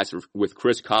podcast with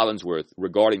Chris Collinsworth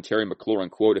regarding Terry McLaurin,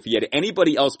 quote, if he had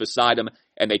anybody else beside him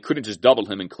and they couldn't just double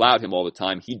him and cloud him all the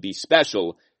time, he'd be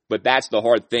special. But that's the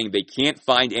hard thing. They can't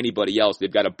find anybody else.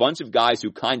 They've got a bunch of guys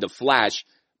who kind of flash,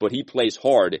 but he plays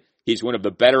hard. He's one of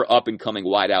the better up-and-coming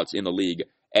wideouts in the league.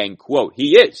 End quote.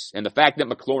 He is. And the fact that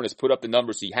McLaurin has put up the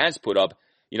numbers he has put up,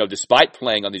 despite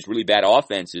playing on these really bad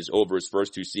offenses over his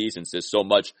first 2 seasons, says so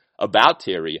much about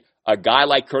Terry. A guy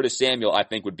like Curtis Samuel, I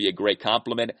think, would be a great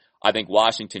compliment. I think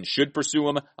Washington should pursue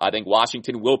him. I think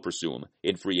Washington will pursue him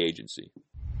in free agency.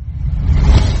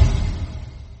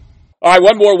 All right,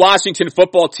 one more Washington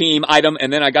football team item,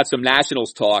 and then I got some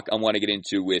Nationals talk I want to get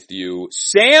into with you.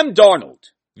 Sam Darnold,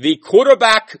 the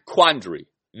quarterback quandary.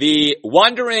 The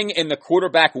wandering in the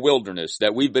quarterback wilderness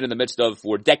that we've been in the midst of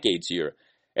for decades here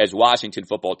as Washington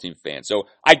football team fans. So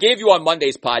I gave you on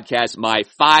Monday's podcast my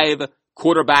 5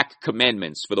 quarterback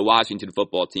commandments for the Washington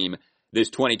football team this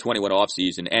 2021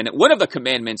 offseason. And one of the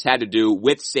commandments had to do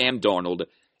with Sam Darnold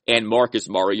and Marcus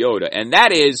Mariota. And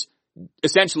that is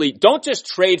essentially, don't just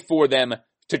trade for them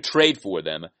to trade for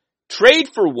them. Trade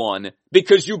for one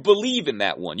because you believe in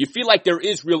that one. You feel like there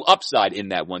is real upside in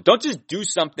that one. Don't just do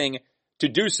something to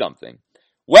do something.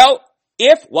 Well,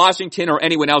 if Washington or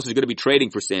anyone else is going to be trading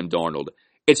for Sam Darnold,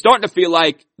 it's starting to feel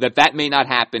like that may not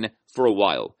happen for a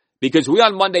while. Because we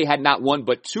on Monday had not 1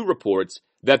 but 2 reports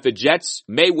that the Jets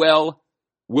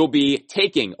will be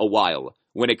taking a while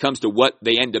when it comes to what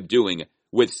they end up doing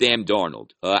with Sam Darnold.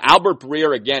 Albert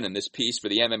Breer, again, in this piece for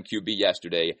the MMQB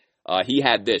yesterday, he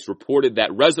had this, reported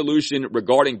that resolution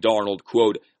regarding Darnold,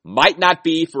 quote, might not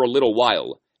be for a little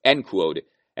while, end quote,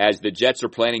 as the Jets are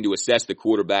planning to assess the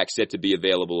quarterback set to be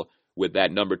available with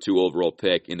that number 2 overall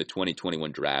pick in the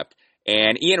 2021 draft.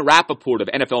 And Ian Rappaport of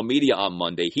NFL Media on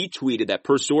Monday, he tweeted that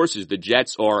per sources, the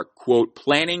Jets are, quote,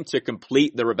 planning to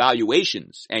complete their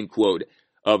evaluations, end quote,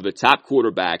 of the top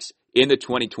quarterbacks in the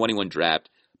 2021 draft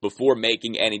before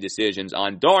making any decisions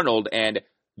on Darnold. And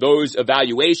those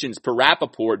evaluations per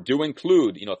Rappaport do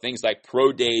include, things like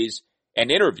pro days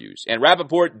and interviews. And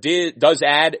Rappaport does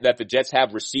add that the Jets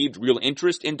have received real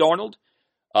interest in Darnold.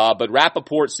 But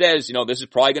Rappaport says, this is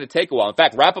probably going to take a while. In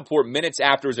fact, Rappaport, minutes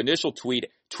after his initial tweet,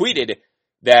 tweeted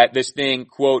that this thing,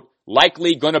 quote,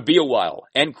 likely going to be a while,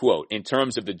 end quote, in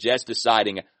terms of the Jets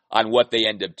deciding on what they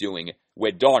end up doing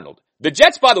with Darnold. The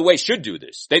Jets, by the way, should do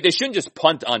this. They shouldn't just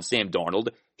punt on Sam Darnold.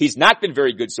 He's not been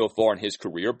very good so far in his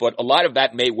career, but a lot of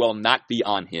that may well not be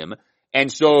on him.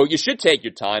 And so you should take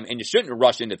your time and you shouldn't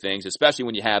rush into things, especially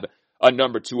when you have a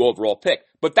number 2 overall pick.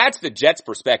 But that's the Jets'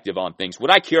 perspective on things.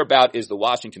 What I care about is the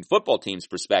Washington football team's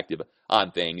perspective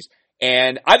on things.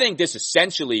 And I think this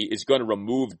essentially is going to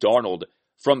remove Darnold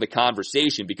from the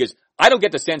conversation because I don't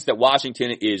get the sense that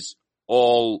Washington is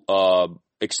all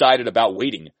excited about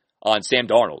waiting on Sam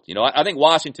Darnold. I think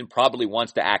Washington probably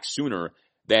wants to act sooner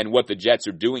than what the Jets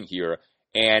are doing here.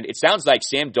 And it sounds like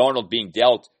Sam Darnold being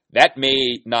dealt, that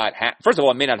may not first of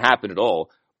all, it may not happen at all.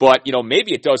 But,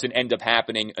 maybe it doesn't end up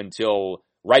happening until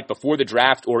right before the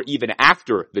draft or even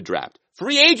after the draft.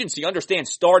 Free agency, understand,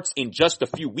 starts in just a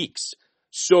few weeks.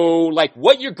 So,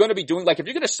 what you're going to be doing, if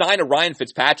you're going to sign a Ryan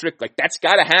Fitzpatrick, that's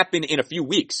got to happen in a few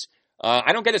weeks.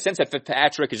 I don't get a sense that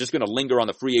Fitzpatrick is just going to linger on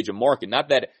the free agent market. Not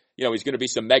that, he's going to be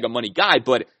some mega money guy,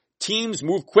 but teams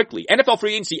move quickly. NFL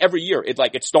free agency every year,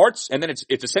 it starts and then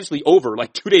it's essentially over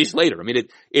 2 days later. I mean,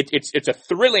 it's a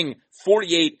thrilling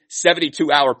 48,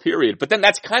 72 hour period, but then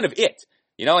that's kind of it.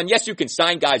 And yes, you can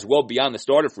sign guys well beyond the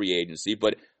start of free agency,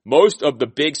 but most of the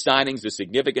big signings, the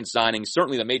significant signings,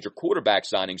 certainly the major quarterback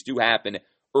signings do happen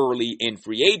early in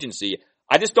free agency.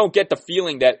 I just don't get the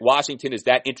feeling that Washington is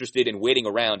that interested in waiting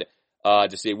around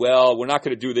to say, well, we're not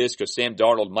going to do this because Sam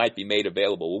Darnold might be made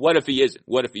available. Well, what if he isn't?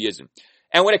 What if he isn't?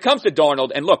 And when it comes to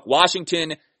Darnold, and look,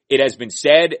 Washington, it has been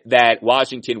said that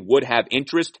Washington would have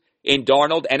interest in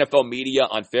Darnold. NFL media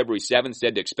on February 7th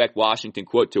said to expect Washington,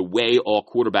 quote, to weigh all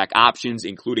quarterback options,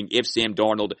 including if Sam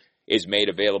Darnold is made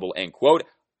available, end quote.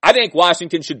 I think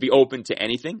Washington should be open to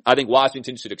anything. I think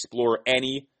Washington should explore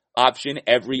any option,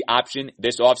 every option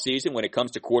this offseason when it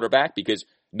comes to quarterback because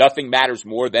nothing matters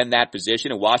more than that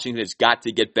position, and Washington has got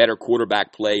to get better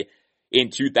quarterback play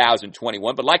in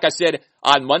 2021. But like I said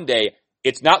on Monday,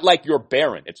 it's not like you're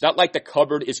barren. It's not like the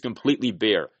cupboard is completely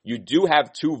bare. You do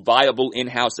have 2 viable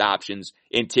in-house options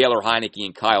in Taylor Heineke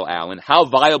and Kyle Allen. How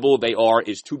viable they are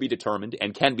is to be determined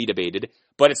and can be debated.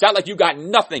 But it's not like you got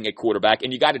nothing at quarterback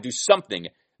and you got to do something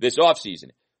this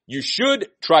offseason. You should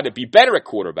try to be better at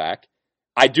quarterback.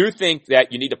 I do think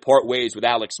that you need to part ways with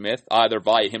Alex Smith, either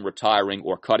via him retiring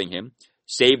or cutting him,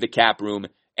 save the cap room,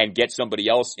 and get somebody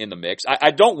else in the mix. I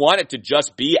don't want it to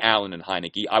just be Allen and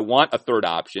Heineke. I want a third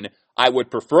option. I would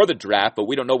prefer the draft, but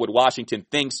we don't know what Washington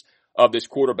thinks of this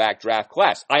quarterback draft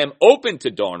class. I am open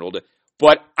to Darnold,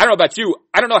 but I don't know about you.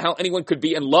 I don't know how anyone could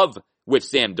be in love with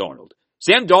Sam Darnold.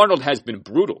 Sam Darnold has been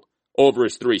brutal over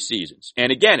his 3 seasons.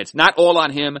 And again, it's not all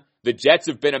on him. The Jets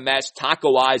have been a mess.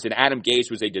 Taco Eyes and Adam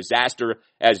Gase was a disaster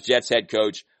as Jets head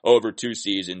coach over 2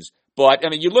 seasons. But,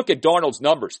 you look at Darnold's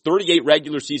numbers, 38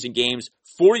 regular season games,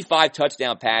 45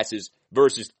 touchdown passes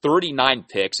versus 39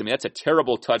 picks. That's a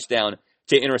terrible touchdown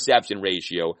to interception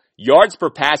ratio. Yards per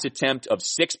pass attempt of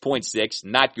 6.6,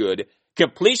 not good.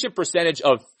 Completion percentage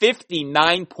of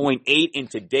 59.8 in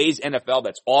today's NFL,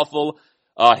 that's awful.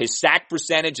 His sack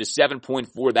percentage is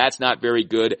 7.4, that's not very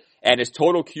good. And his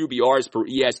total QBRs per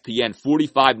ESPN,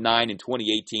 45.9 in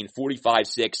 2018,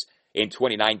 45.6 in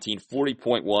 2019,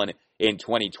 40.1 in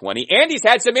 2020. And he's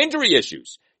had some injury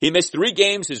issues. He missed 3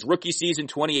 games his rookie season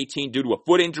 2018 due to a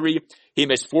foot injury. He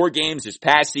missed 4 games his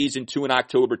past season, 2 in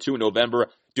October, 2 in November,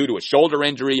 due to a shoulder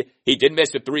injury. He did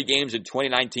miss the 3 games in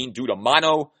 2019 due to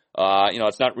mono.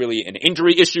 It's not really an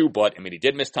injury issue, but he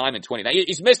did miss time in 2019.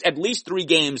 He's missed at least 3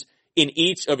 games in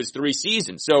each of his 3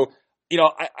 seasons. So,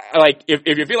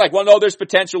 if you feel like, well, no, there's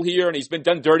potential here and he's been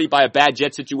done dirty by a bad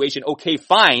Jet situation, okay,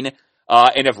 fine.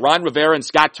 And if Ron Rivera and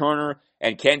Scott Turner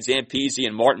and Ken Zampese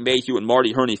and Martin Mayhew and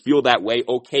Marty Herney feel that way,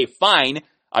 okay, fine.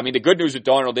 The good news with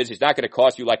Darnold is he's not going to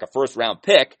cost you like a first round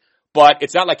pick, but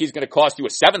it's not like he's going to cost you a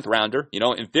 7th rounder.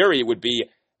 In theory, it would be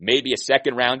maybe a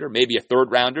 2nd rounder, maybe a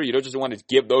 3rd rounder. You don't just want to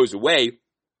give those away.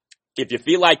 If you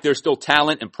feel like there's still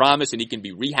talent and promise and he can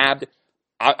be rehabbed,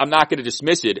 I'm not going to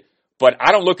dismiss it, but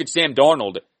I don't look at Sam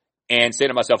Darnold and say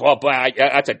to myself, oh, boy,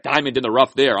 that's a diamond in the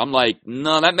rough there. I'm like,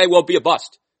 no, that may well be a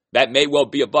bust. That may well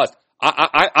be a bust.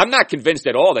 I'm not convinced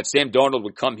at all that Sam Darnold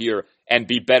would come here and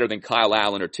be better than Kyle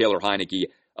Allen or Taylor Heineke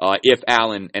if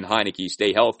Allen and Heineke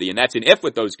stay healthy. And that's an if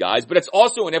with those guys, but it's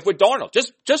also an if with Darnold.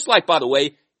 Just like, by the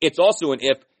way, it's also an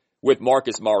if with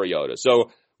Marcus Mariota.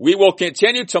 So We will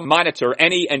continue to monitor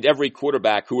any and every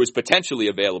quarterback who is potentially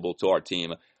available to our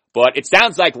team. But it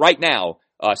sounds like right now,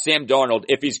 Sam Darnold,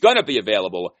 if he's going to be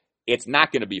available, it's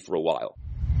not going to be for a while.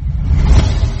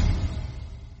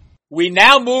 We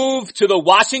now move to the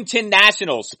Washington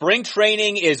Nationals. Spring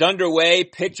training is underway.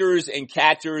 Pitchers and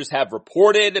catchers have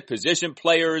reported. Position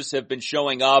players have been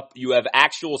showing up. You have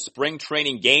actual spring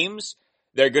training games.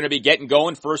 They're going to be getting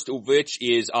going, first of which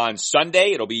is on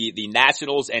Sunday. It'll be the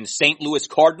Nationals and St. Louis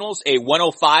Cardinals, a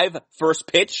 1:05 first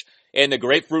pitch in the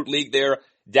Grapefruit League there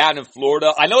down in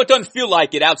Florida. I know it doesn't feel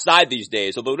like it outside these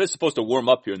days, although it is supposed to warm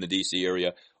up here in the DC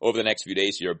area over the next few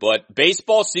days here. But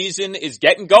baseball season is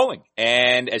getting going.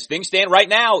 And as things stand right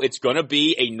now, it's going to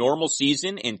be a normal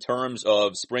season in terms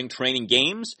of spring training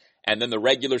games and then the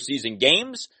regular season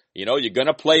games. You know, you're going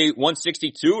to play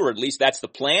 162, or at least that's the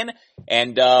plan.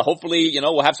 And hopefully, you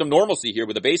know, we'll have some normalcy here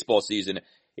with the baseball season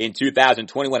in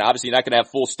 2021. Obviously, you're not going to have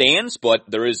full stands, but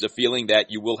there is a feeling that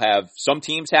you will have some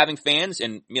teams having fans.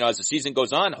 And, you know, as the season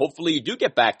goes on, hopefully you do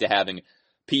get back to having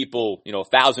people, you know,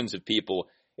 thousands of people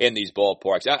in these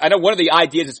ballparks. I know one of the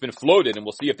ideas that's been floated, and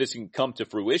we'll see if this can come to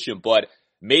fruition, but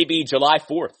maybe July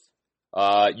 4th.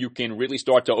 You can really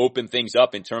start to open things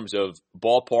up in terms of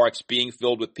ballparks being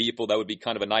filled with people. That would be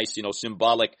kind of a nice, you know,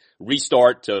 symbolic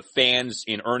restart to fans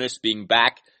in earnest being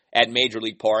back at Major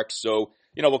League parks. So,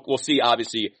 you know, we'll see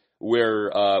obviously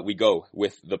where, we go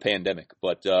with the pandemic.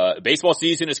 But, baseball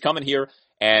season is coming here,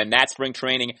 and that spring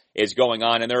training is going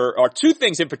on. And there are two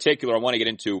things in particular I want to get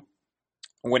into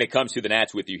when it comes to the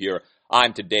Nats with you here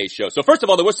on today's show. So first of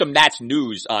all, there was some Nats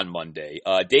news on Monday.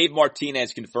 Dave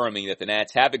Martinez confirming that the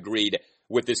Nats have agreed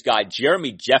with this guy,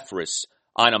 Jeremy Jeffress,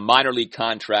 on a minor league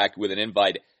contract with an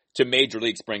invite to Major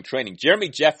League spring training. Jeremy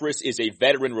Jeffress is a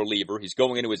veteran reliever. He's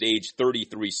going into his age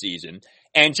 33 season.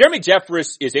 And Jeremy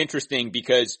Jeffress is interesting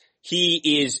because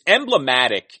he is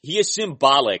emblematic. He is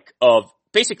symbolic of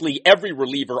basically every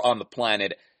reliever on the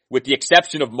planet, with the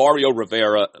exception of Mariano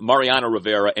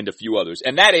Rivera, and a few others.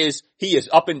 And that is, he is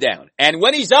up and down. And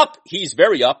when he's up, he's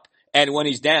very up. And when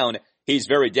he's down, he's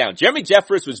very down. Jeremy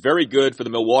Jeffress was very good for the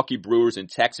Milwaukee Brewers and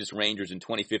Texas Rangers in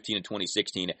 2015 and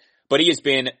 2016. But he has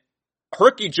been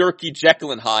herky-jerky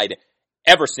Jekyll and Hyde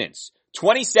ever since.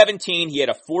 2017, he had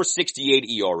a 4.68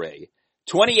 ERA.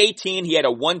 2018, he had a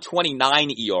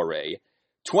 1.29 ERA.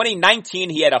 2019,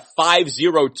 he had a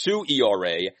 5.02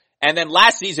 ERA. And then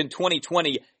last season,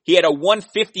 2020, he had a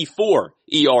 1.54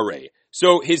 ERA.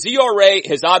 So his ERA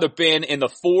has either been in the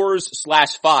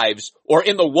 4s/5s or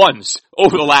in the 1s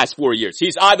over the last 4 years.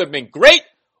 He's either been great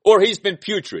or he's been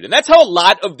putrid. And that's how a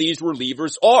lot of these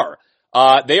relievers are.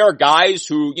 They are guys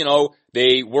who, you know,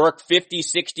 they work 50,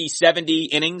 60, 70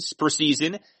 innings per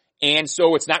season. And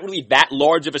so it's not really that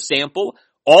large of a sample.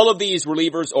 All of these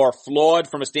relievers are flawed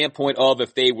from a standpoint of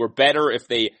if they were better, if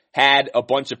they had a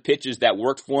bunch of pitches that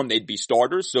worked for them, they'd be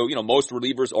starters. So, you know, most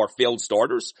relievers are failed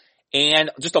starters.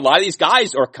 And just a lot of these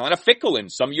guys are kind of fickle,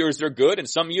 and some years they're good and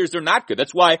some years they're not good.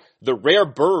 That's why the rare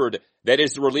bird that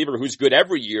is the reliever who's good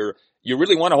every year, you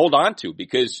really want to hold on to,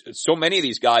 because so many of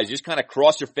these guys, you just kind of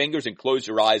cross your fingers and close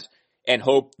your eyes and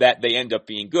hope that they end up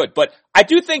being good. But I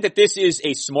do think that this is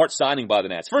a smart signing by the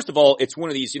Nats. First of all, it's one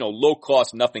of these, you know, low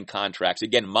cost, nothing contracts.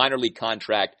 Again, minor league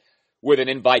contract with an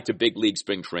invite to big league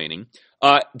spring training.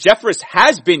 Jeffress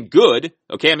has been good.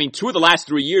 Okay. I mean, 2 of the last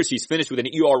 3 years, he's finished with an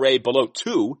ERA below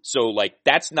 2. So like,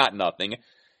 that's not nothing.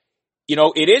 You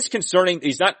know, it is concerning.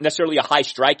 He's not necessarily a high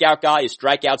strikeout guy. His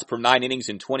strikeouts per 9 innings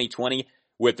in 2020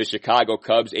 with the Chicago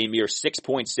Cubs, a mere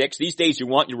 6.6. These days, you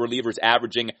want your relievers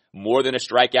averaging more than a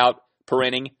strikeout per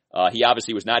inning. He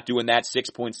obviously was not doing that,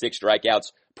 6.6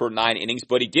 strikeouts per 9 innings,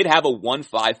 but he did have a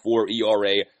 1.54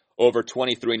 ERA over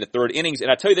 23 and a third innings.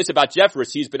 And I'll tell you this about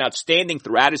Jeffress, he's been outstanding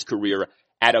throughout his career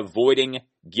at avoiding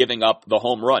giving up the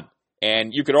home run.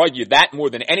 And you could argue that more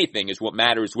than anything is what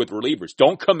matters with relievers.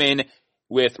 Don't come in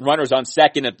with runners on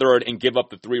second and third and give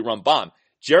up the 3-run bomb.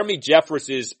 Jeremy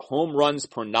Jeffress's home runs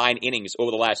per 9 innings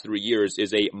over the last 3 years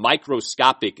is a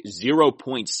microscopic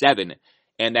 0.7.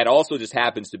 And that also just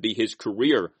happens to be his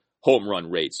career home run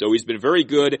rate. So he's been very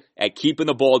good at keeping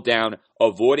the ball down,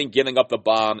 avoiding giving up the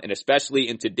bomb, and especially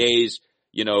in today's,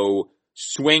 you know,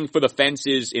 swing for the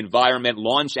fences environment,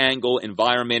 launch angle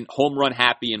environment, home run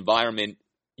happy environment.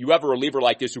 You have a reliever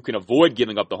like this who can avoid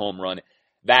giving up the home run.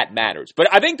 That matters.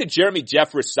 But I think the Jeremy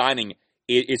Jeffress signing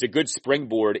is a good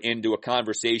springboard into a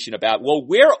conversation about, well,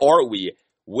 where are we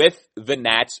with the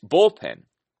Nats bullpen?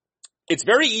 It's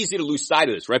very easy to lose sight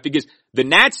of this, right? Because the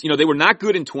Nats, you know, they were not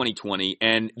good in 2020,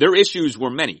 and their issues were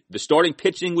many. The starting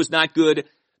pitching was not good.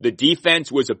 The defense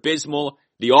was abysmal.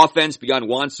 The offense, beyond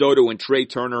Juan Soto and Trey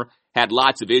Turner, had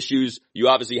lots of issues. You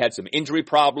obviously had some injury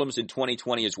problems in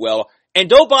 2020 as well. And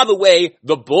oh, by the way,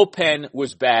 the bullpen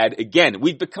was bad. Again,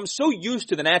 we've become so used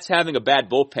to the Nats having a bad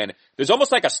bullpen. There's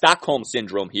almost like a Stockholm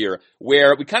syndrome here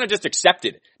where we kind of just accept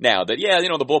it now that, yeah,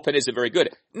 the bullpen isn't very good.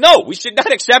 No, we should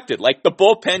not accept it. Like, the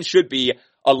bullpen should be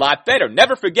a lot better.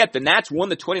 Never forget, the Nats won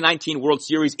the 2019 World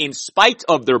Series in spite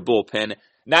of their bullpen,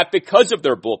 not because of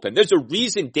their bullpen. There's a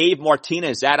reason Dave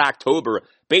Martinez that October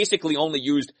basically only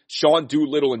used Sean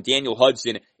Doolittle and Daniel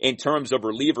Hudson in terms of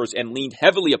relievers and leaned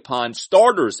heavily upon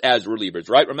starters as relievers,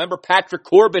 right? Remember Patrick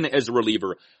Corbin as a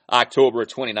reliever, October of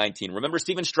 2019. Remember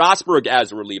Steven Strasburg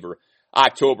as a reliever,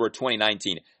 October of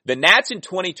 2019. The Nats in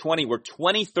 2020 were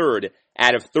 23rd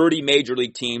out of 30 major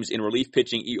league teams in relief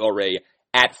pitching ERA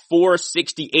at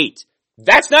 4.68.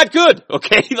 That's not good,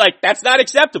 okay? Like, that's not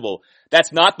acceptable.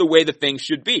 That's not the way the thing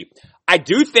should be. I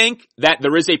do think that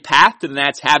there is a path to the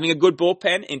Nats having a good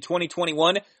bullpen in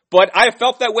 2021, but I have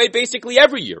felt that way basically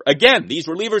every year. Again, these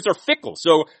relievers are fickle,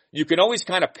 so you can always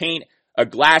kind of paint a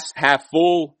glass half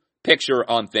full picture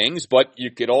on things, but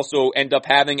you could also end up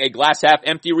having a glass half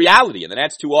empty reality, and the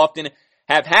Nats too often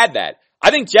have had that.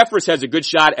 I think Jeffress has a good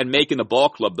shot at making the ball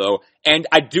club, though, and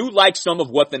I do like some of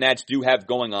what the Nats do have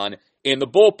going on in the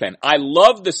bullpen. I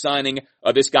love the signing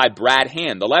of this guy, Brad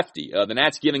Hand, the lefty. The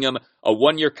Nats giving him a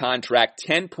 1-year contract,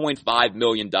 $10.5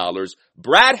 million.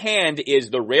 Brad Hand is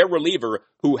the rare reliever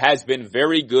who has been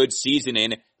very good season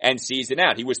in and season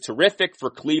out. He was terrific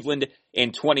for Cleveland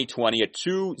in 2020, a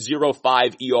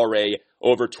 2.05 ERA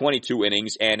over 22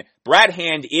 innings. And Brad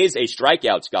Hand is a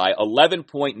strikeouts guy,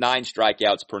 11.9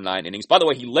 strikeouts per 9 innings. By the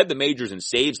way, he led the majors in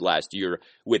saves last year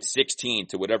with 16,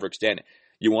 to whatever extent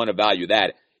you want to value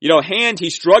that. Hand,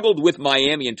 he struggled with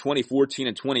Miami in 2014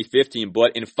 and 2015,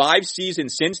 but in 5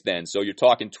 seasons since then, so you're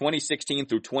talking 2016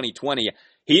 through 2020,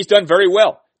 he's done very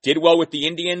well. Did well with the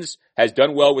Indians, has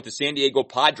done well with the San Diego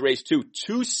Padres too.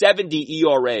 2.70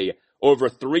 ERA over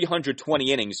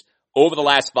 320 innings over the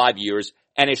last 5 years,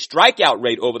 and his strikeout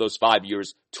rate over those 5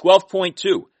 years,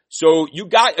 12.2. So you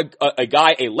got a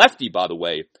guy, a lefty, by the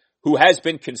way, who has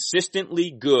been consistently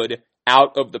good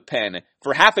out of the pen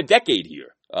for half a decade here.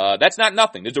 That's not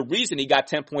nothing. There's a reason he got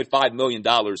 $10.5 million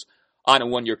on a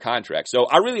 1-year contract. So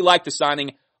I really like the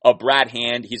signing of Brad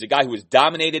Hand. He's a guy who has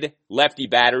dominated lefty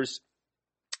batters.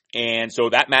 And so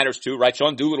that matters too, right?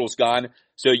 Sean Doolittle's gone.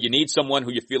 So you need someone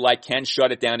who you feel like can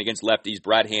shut it down against lefties.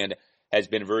 Brad Hand has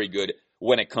been very good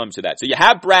when it comes to that. So you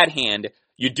have Brad Hand.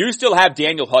 You do still have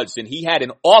Daniel Hudson. He had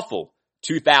an awful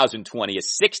 2020, a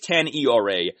 6.10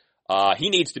 ERA. He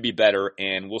needs to be better,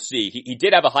 and we'll see. He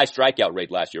did have a high strikeout rate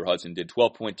last year, Hudson did,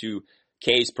 12.2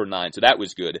 Ks per 9, so that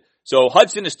was good. So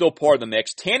Hudson is still part of the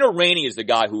mix. Tanner Rainey is the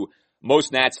guy who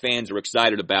most Nats fans are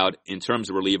excited about in terms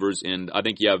of relievers, and I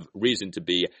think you have reason to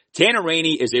be. Tanner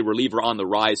Rainey is a reliever on the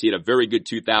rise. He had a very good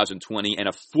 2020 and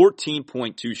a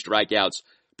 14.2 strikeouts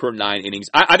per 9 innings.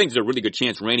 I think there's a really good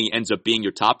chance Rainey ends up being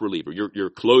your top reliever, your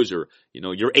closer,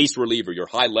 your ace reliever, your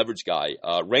high leverage guy.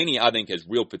 Rainey, I think, has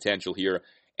real potential here.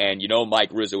 And Mike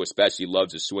Rizzo especially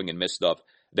loves the swing and miss stuff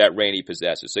that Rainey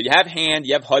possesses. So you have Hand,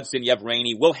 you have Hudson, you have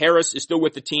Rainey. Will Harris is still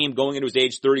with the team going into his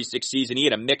age 36 season. He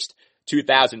had a mixed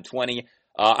 2020.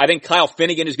 I think Kyle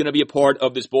Finnegan is going to be a part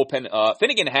of this bullpen.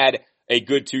 Finnegan had a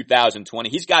good 2020.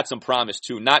 He's got some promise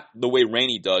too, not the way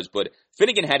Rainey does, but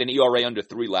Finnegan had an ERA under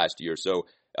 3 last year. So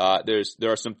there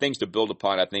are some things to build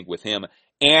upon, I think, with him.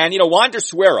 And Wander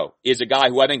Suero is a guy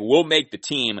who I think will make the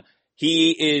team.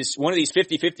 He is one of these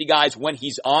 50-50 guys. When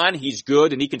he's on, he's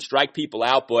good and he can strike people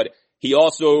out, but he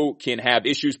also can have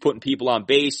issues putting people on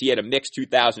base. He had a mixed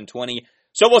 2020.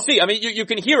 So we'll see. I mean, you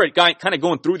can hear it kind of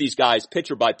going through these guys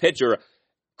pitcher by pitcher.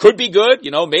 Could be good.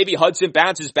 Maybe Hudson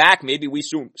bounces back. Maybe we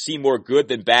see more good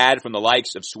than bad from the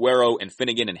likes of Suero and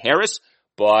Finnegan and Harris,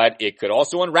 but it could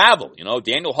also unravel.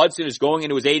 Daniel Hudson is going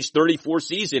into his age 34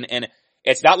 season, and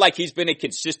it's not like he's been a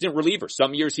consistent reliever.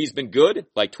 Some years he's been good,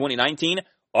 like 2019.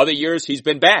 Other years he's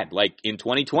been bad, like in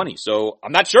 2020. So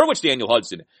I'm not sure which Daniel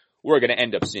Hudson we're going to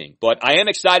end up seeing. But I am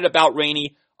excited about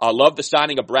Rainey. I love the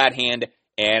signing of Brad Hand.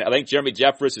 And I think Jeremy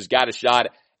Jeffress has got a shot.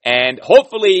 And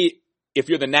hopefully, if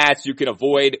you're the Nats, you can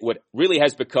avoid what really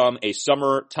has become a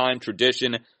summertime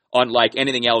tradition, unlike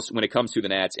anything else when it comes to the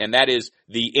Nats. And that is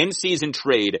the in-season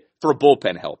trade for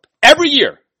bullpen help. Every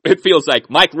year, it feels like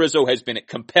Mike Rizzo has been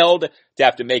compelled to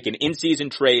have to make an in-season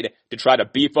trade to try to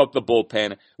beef up the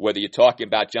bullpen, whether you're talking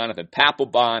about Jonathan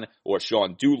Papelbon or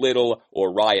Sean Doolittle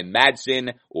or Ryan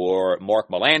Madsen or Mark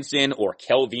Melancon or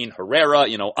Kelvin Herrera,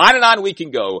 on and on we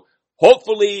can go.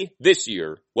 Hopefully this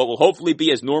year, what will hopefully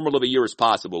be as normal of a year as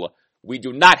possible, we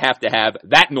do not have to have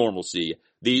that normalcy,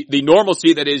 the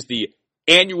normalcy that is the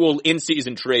annual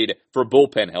in-season trade for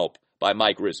bullpen help by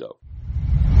Mike Rizzo.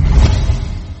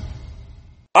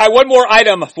 All right, one more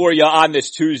item for you on this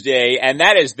Tuesday, and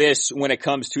that is this when it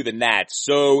comes to the Nats.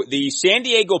 So the San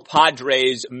Diego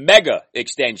Padres mega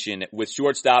extension with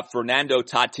shortstop Fernando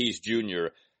Tatis Jr.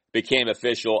 became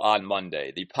official on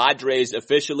Monday. The Padres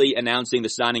officially announcing the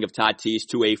signing of Tatis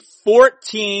to a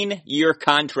 14-year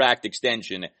contract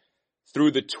extension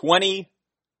through the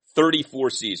 2034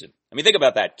 season. I mean, think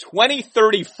about that.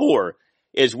 2034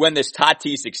 is when this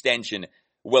Tatis extension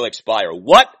will expire.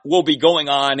 What will be going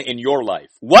on in your life?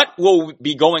 What will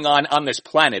be going on this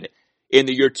planet in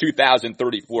the year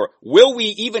 2034? Will we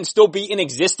even still be in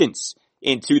existence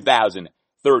in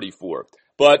 2034?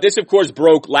 But this, of course,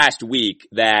 broke last week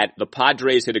that the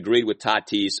Padres had agreed with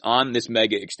Tatis on this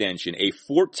mega extension, a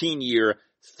 14-year,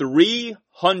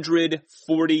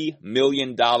 $340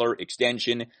 million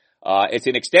extension. It's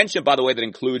an extension, by the way, that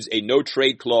includes a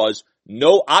no-trade clause,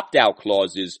 no opt-out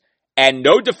clauses, and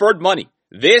no deferred money.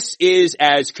 This is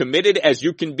as committed as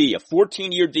you can be. A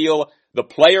 14-year deal. The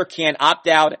player can't opt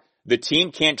out. The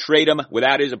team can't trade him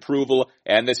without his approval.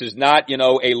 And this is not,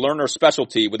 a learner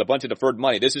specialty with a bunch of deferred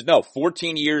money. This is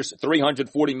 14 years,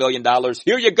 $340 million.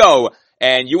 Here you go.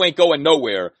 And you ain't going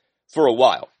nowhere for a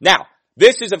while. Now,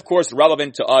 this is, of course,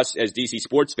 relevant to us as DC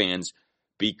sports fans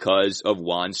because of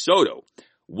Juan Soto.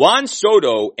 Juan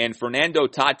Soto and Fernando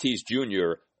Tatis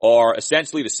Jr. are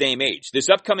essentially the same age. This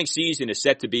upcoming season is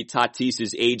set to be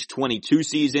Tatis's age 22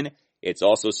 season. It's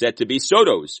also set to be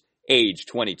Soto's age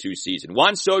 22 season.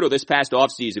 Juan Soto this past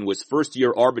offseason was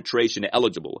first-year arbitration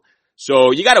eligible.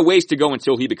 So you got a ways to go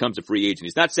until he becomes a free agent.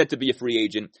 He's not set to be a free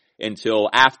agent until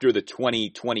after the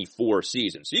 2024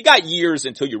 season. So you got years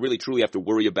until you really truly have to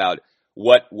worry about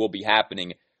what will be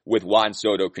happening with Juan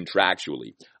Soto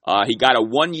contractually. He got a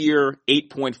 1-year,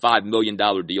 $8.5 million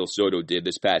deal Soto did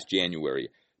this past January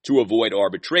to avoid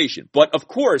arbitration. But of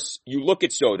course, you look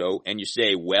at Soto and you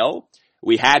say, well,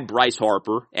 we had Bryce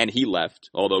Harper and he left.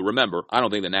 Although remember, I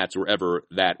don't think the Nats were ever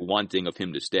that wanting of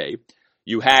him to stay.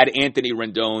 You had Anthony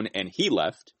Rendon and he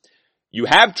left. You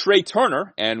have Trey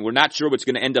Turner and we're not sure what's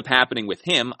going to end up happening with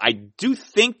him. I do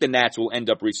think the Nats will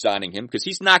end up re-signing him because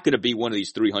he's not going to be one of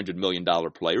these $300 million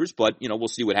players, but we'll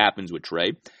see what happens with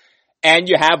Trey. And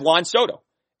you have Juan Soto.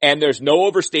 And there's no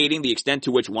overstating the extent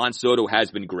to which Juan Soto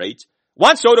has been great.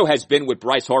 Juan Soto has been what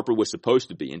Bryce Harper was supposed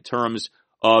to be in terms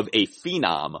of a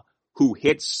phenom who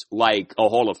hits like a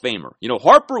Hall of Famer.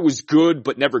 Harper was good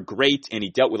but never great, and he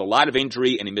dealt with a lot of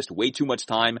injury, and he missed way too much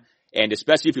time. And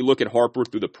especially if you look at Harper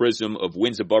through the prism of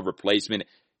wins above replacement,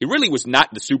 he really was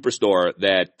not the superstar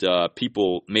that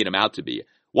people made him out to be.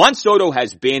 Juan Soto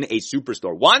has been a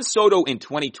superstar. Juan Soto in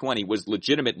 2020 was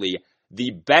legitimately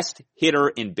the best hitter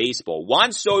in baseball.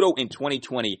 Juan Soto in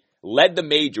 2020 led the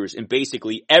majors in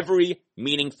basically every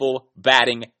meaningful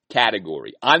batting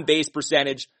category. On-base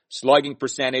percentage, slugging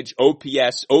percentage,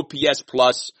 OPS, OPS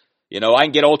plus. I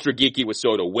can get ultra geeky with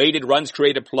Soto. Weighted runs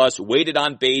created plus, weighted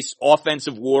on base,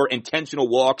 offensive WAR, intentional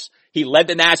walks. He led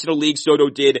the National League, Soto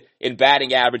did, in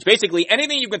batting average. Basically,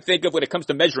 anything you can think of when it comes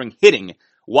to measuring hitting,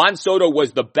 Juan Soto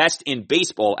was the best in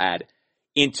baseball at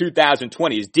in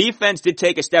 2020. His defense did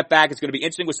take a step back. It's going to be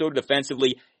interesting with Soto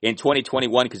defensively in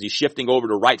 2021 because he's shifting over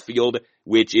to right field,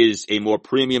 which is a more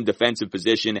premium defensive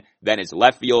position than his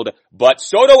left field. But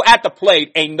Soto at the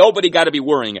plate, ain't nobody got to be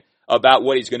worrying about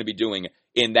what he's going to be doing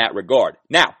in that regard.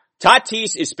 Now,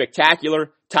 Tatis is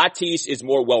spectacular. Tatis is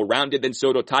more well-rounded than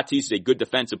Soto. Tatis is a good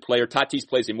defensive player. Tatis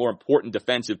plays a more important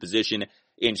defensive position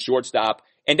in shortstop.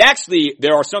 And actually,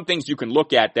 there are some things you can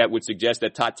look at that would suggest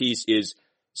that Tatis is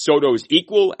Soto's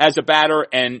equal as a batter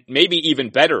and maybe even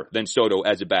better than Soto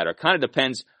as a batter. Kind of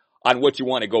depends on what you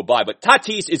want to go by. But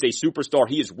Tatis is a superstar.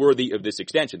 He is worthy of this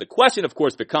extension. The question, of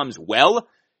course, becomes, well,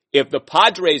 if the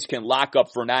Padres can lock up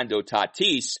Fernando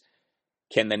Tatis,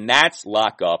 can the Nats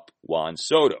lock up Juan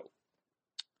Soto?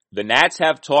 The Nats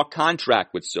have talked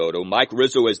contract with Soto. Mike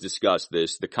Rizzo has discussed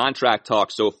this. The contract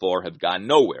talks so far have gone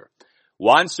nowhere.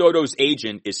 Juan Soto's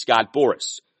agent is Scott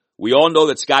Boras. We all know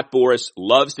that Scott Boras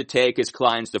loves to take his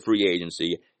clients to free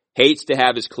agency, hates to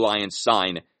have his clients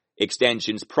sign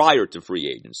extensions prior to free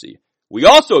agency. We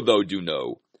also, though, do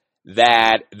know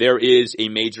that there is a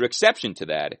major exception to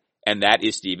that, and that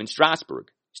is Steven Strasburg.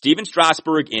 Steven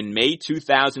Strasburg in May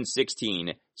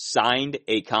 2016 signed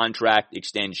a contract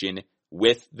extension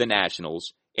with the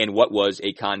Nationals in what was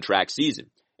a contract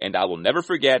season. And I will never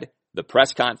forget the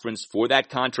press conference for that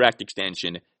contract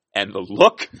extension and the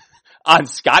look on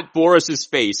Scott Boras'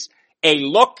 face, a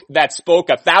look that spoke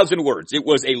 1,000 words. It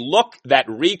was a look that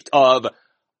reeked of,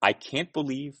 I can't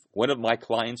believe one of my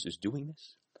clients is doing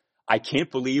this. I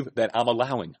can't believe that I'm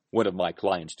allowing one of my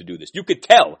clients to do this. You could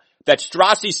tell that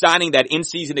Strassi signing that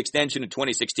in-season extension in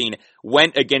 2016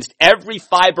 went against every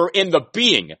fiber in the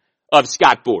being of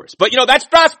Scott Boras. But, that's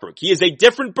Strasburg. He is a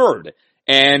different bird.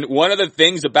 And one of the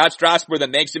things about Strasburg that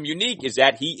makes him unique is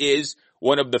that he is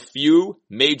one of the few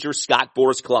major Scott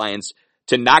Boras clients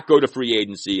to not go to free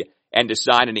agency and to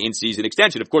sign an in-season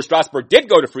extension. Of course, Strasburg did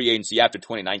go to free agency after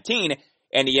 2019,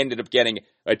 and he ended up getting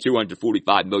a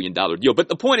 $245 million deal. But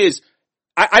the point is,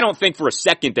 I don't think for a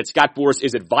second that Scott Boras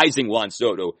is advising Juan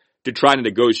Soto to try to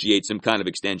negotiate some kind of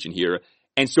extension here.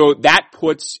 And so that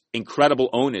puts incredible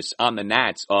onus on the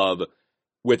Nats of,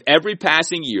 with every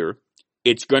passing year,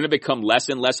 it's going to become less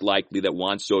and less likely that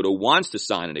Juan Soto wants to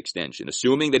sign an extension,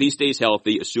 assuming that he stays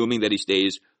healthy, assuming that he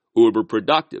stays uber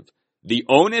productive. The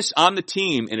onus on the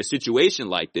team in a situation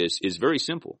like this is very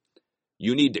simple.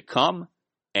 You need to come,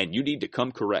 and you need to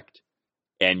come correct.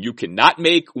 And you cannot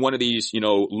make one of these,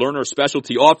 learner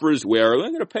specialty offers where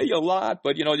I'm going to pay you a lot,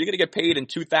 but, you're going to get paid in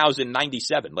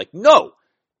 2097. Like, no.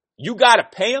 You got to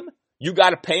pay him. You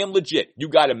got to pay him legit. You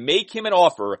got to make him an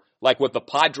offer like what the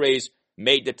Padres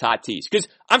made to Tatis. Because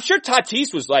I'm sure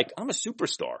Tatis was like, I'm a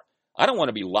superstar. I don't want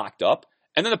to be locked up.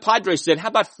 And then the Padres said, how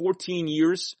about 14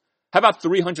 years? How about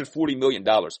 $340 million?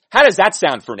 How does that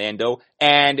sound, Fernando?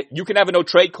 And you can have a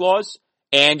no-trade clause,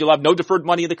 and you'll have no deferred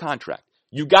money in the contract.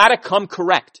 You gotta come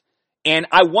correct. And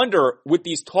I wonder, with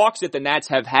these talks that the Nats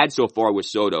have had so far with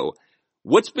Soto,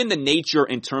 what's been the nature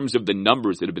in terms of the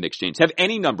numbers that have been exchanged? Have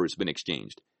any numbers been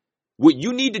exchanged? What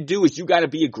you need to do is you gotta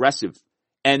be aggressive.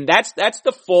 And that's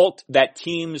the fault that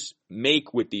teams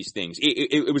make with these things.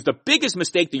 It was the biggest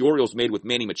mistake the Orioles made with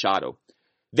Manny Machado.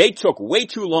 They took way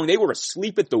too long. They were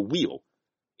asleep at the wheel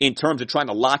in terms of trying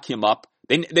to lock him up.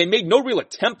 They made no real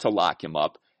attempt to lock him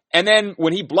up. And then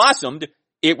when he blossomed,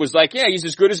 it was like, yeah, he's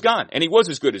as good as gone. And he was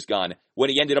as good as gone when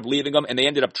he ended up leaving them, and they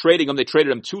ended up trading him. They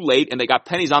traded him too late, and they got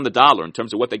pennies on the dollar in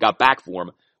terms of what they got back for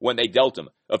him when they dealt him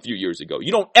a few years ago.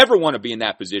 You don't ever want to be in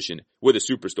that position with a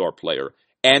superstar player.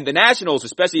 And the Nationals,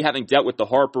 especially having dealt with the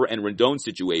Harper and Rendon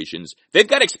situations, they've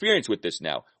got experience with this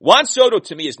now. Juan Soto,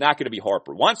 to me, is not going to be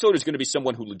Harper. Juan Soto is going to be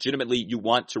someone who legitimately you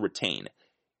want to retain.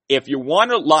 If you want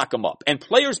to lock him up, and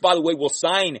players, by the way, will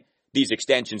sign these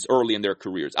extensions early in their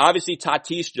careers. Obviously,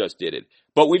 Tatis just did it,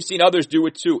 but we've seen others do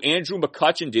it too. Andrew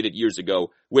McCutchen did it years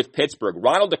ago with Pittsburgh.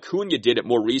 Ronald Acuna did it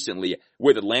more recently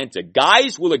with Atlanta.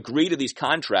 Guys will agree to these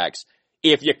contracts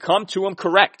if you come to them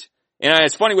correct. And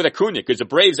it's funny with Acuna because the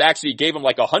Braves actually gave him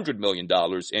like $100 million,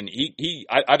 and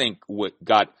I think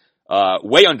got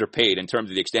way underpaid in terms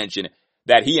of the extension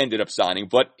that he ended up signing,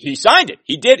 but he signed it.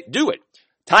 He did do it.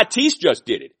 Tatis just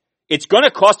did it. It's going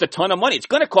to cost a ton of money. It's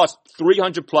going to cost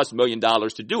 $300+ million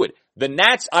to do it. The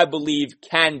Nats, I believe,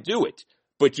 can do it,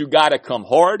 but you got to come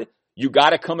hard. You got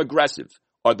to come aggressive.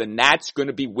 Are the Nats going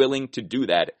to be willing to do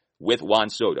that with Juan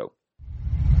Soto?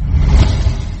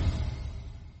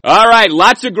 All right,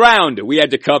 lots of ground we had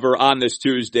to cover on this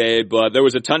Tuesday, but there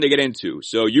was a ton to get into.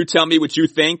 So you tell me what you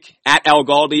think at Al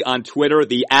Galdi on Twitter,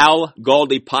 the Al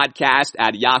Galdi podcast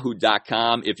at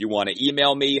yahoo.com if you want to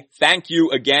email me. Thank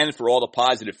you again for all the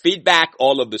positive feedback,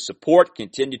 all of the support.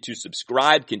 Continue to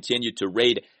subscribe, continue to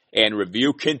rate and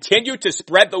review, continue to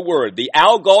spread the word. The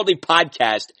Al Galdi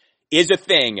podcast is a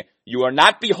thing. You are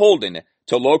not beholden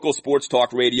to local sports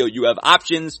talk radio. You have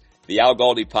options. The Al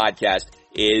Galdi podcast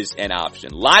is an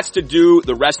option. Lots to do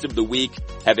the rest of the week.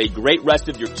 Have a great rest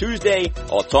of your Tuesday.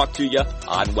 I'll talk to you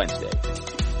on Wednesday.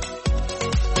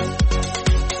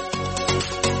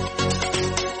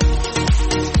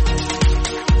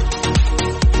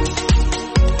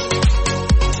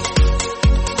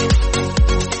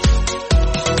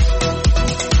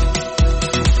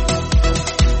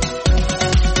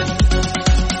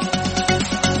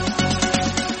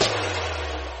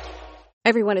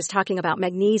 Everyone is talking about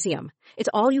magnesium. It's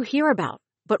all you hear about.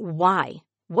 But why?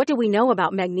 What do we know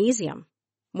about magnesium?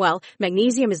 Well,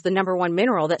 magnesium is the number one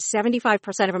mineral that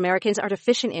 75% of Americans are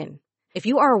deficient in. If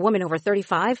you are a woman over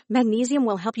 35, magnesium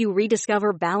will help you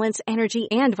rediscover balance, energy,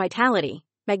 and vitality.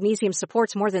 Magnesium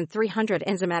supports more than 300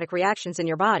 enzymatic reactions in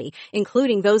your body,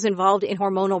 including those involved in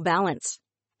hormonal balance.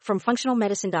 From functional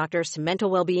medicine doctors to mental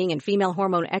well-being and female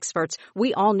hormone experts,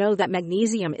 we all know that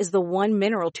magnesium is the one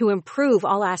mineral to improve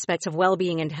all aspects of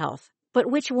well-being and health. But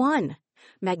which one?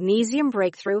 Magnesium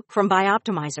Breakthrough from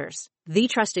Bioptimizers, the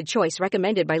trusted choice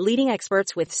recommended by leading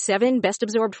experts with 7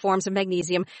 best-absorbed forms of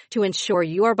magnesium to ensure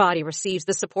your body receives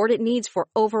the support it needs for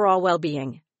overall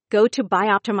well-being. Go to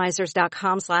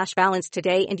bioptimizers.com/balance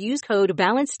today and use code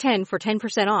BALANCE10 for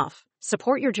 10% off.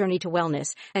 Support your journey to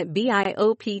wellness at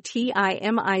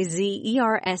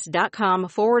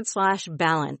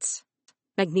bioptimizers.com/balance.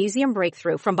 Magnesium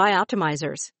Breakthrough from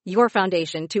Bioptimizers, your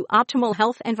foundation to optimal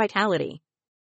health and vitality.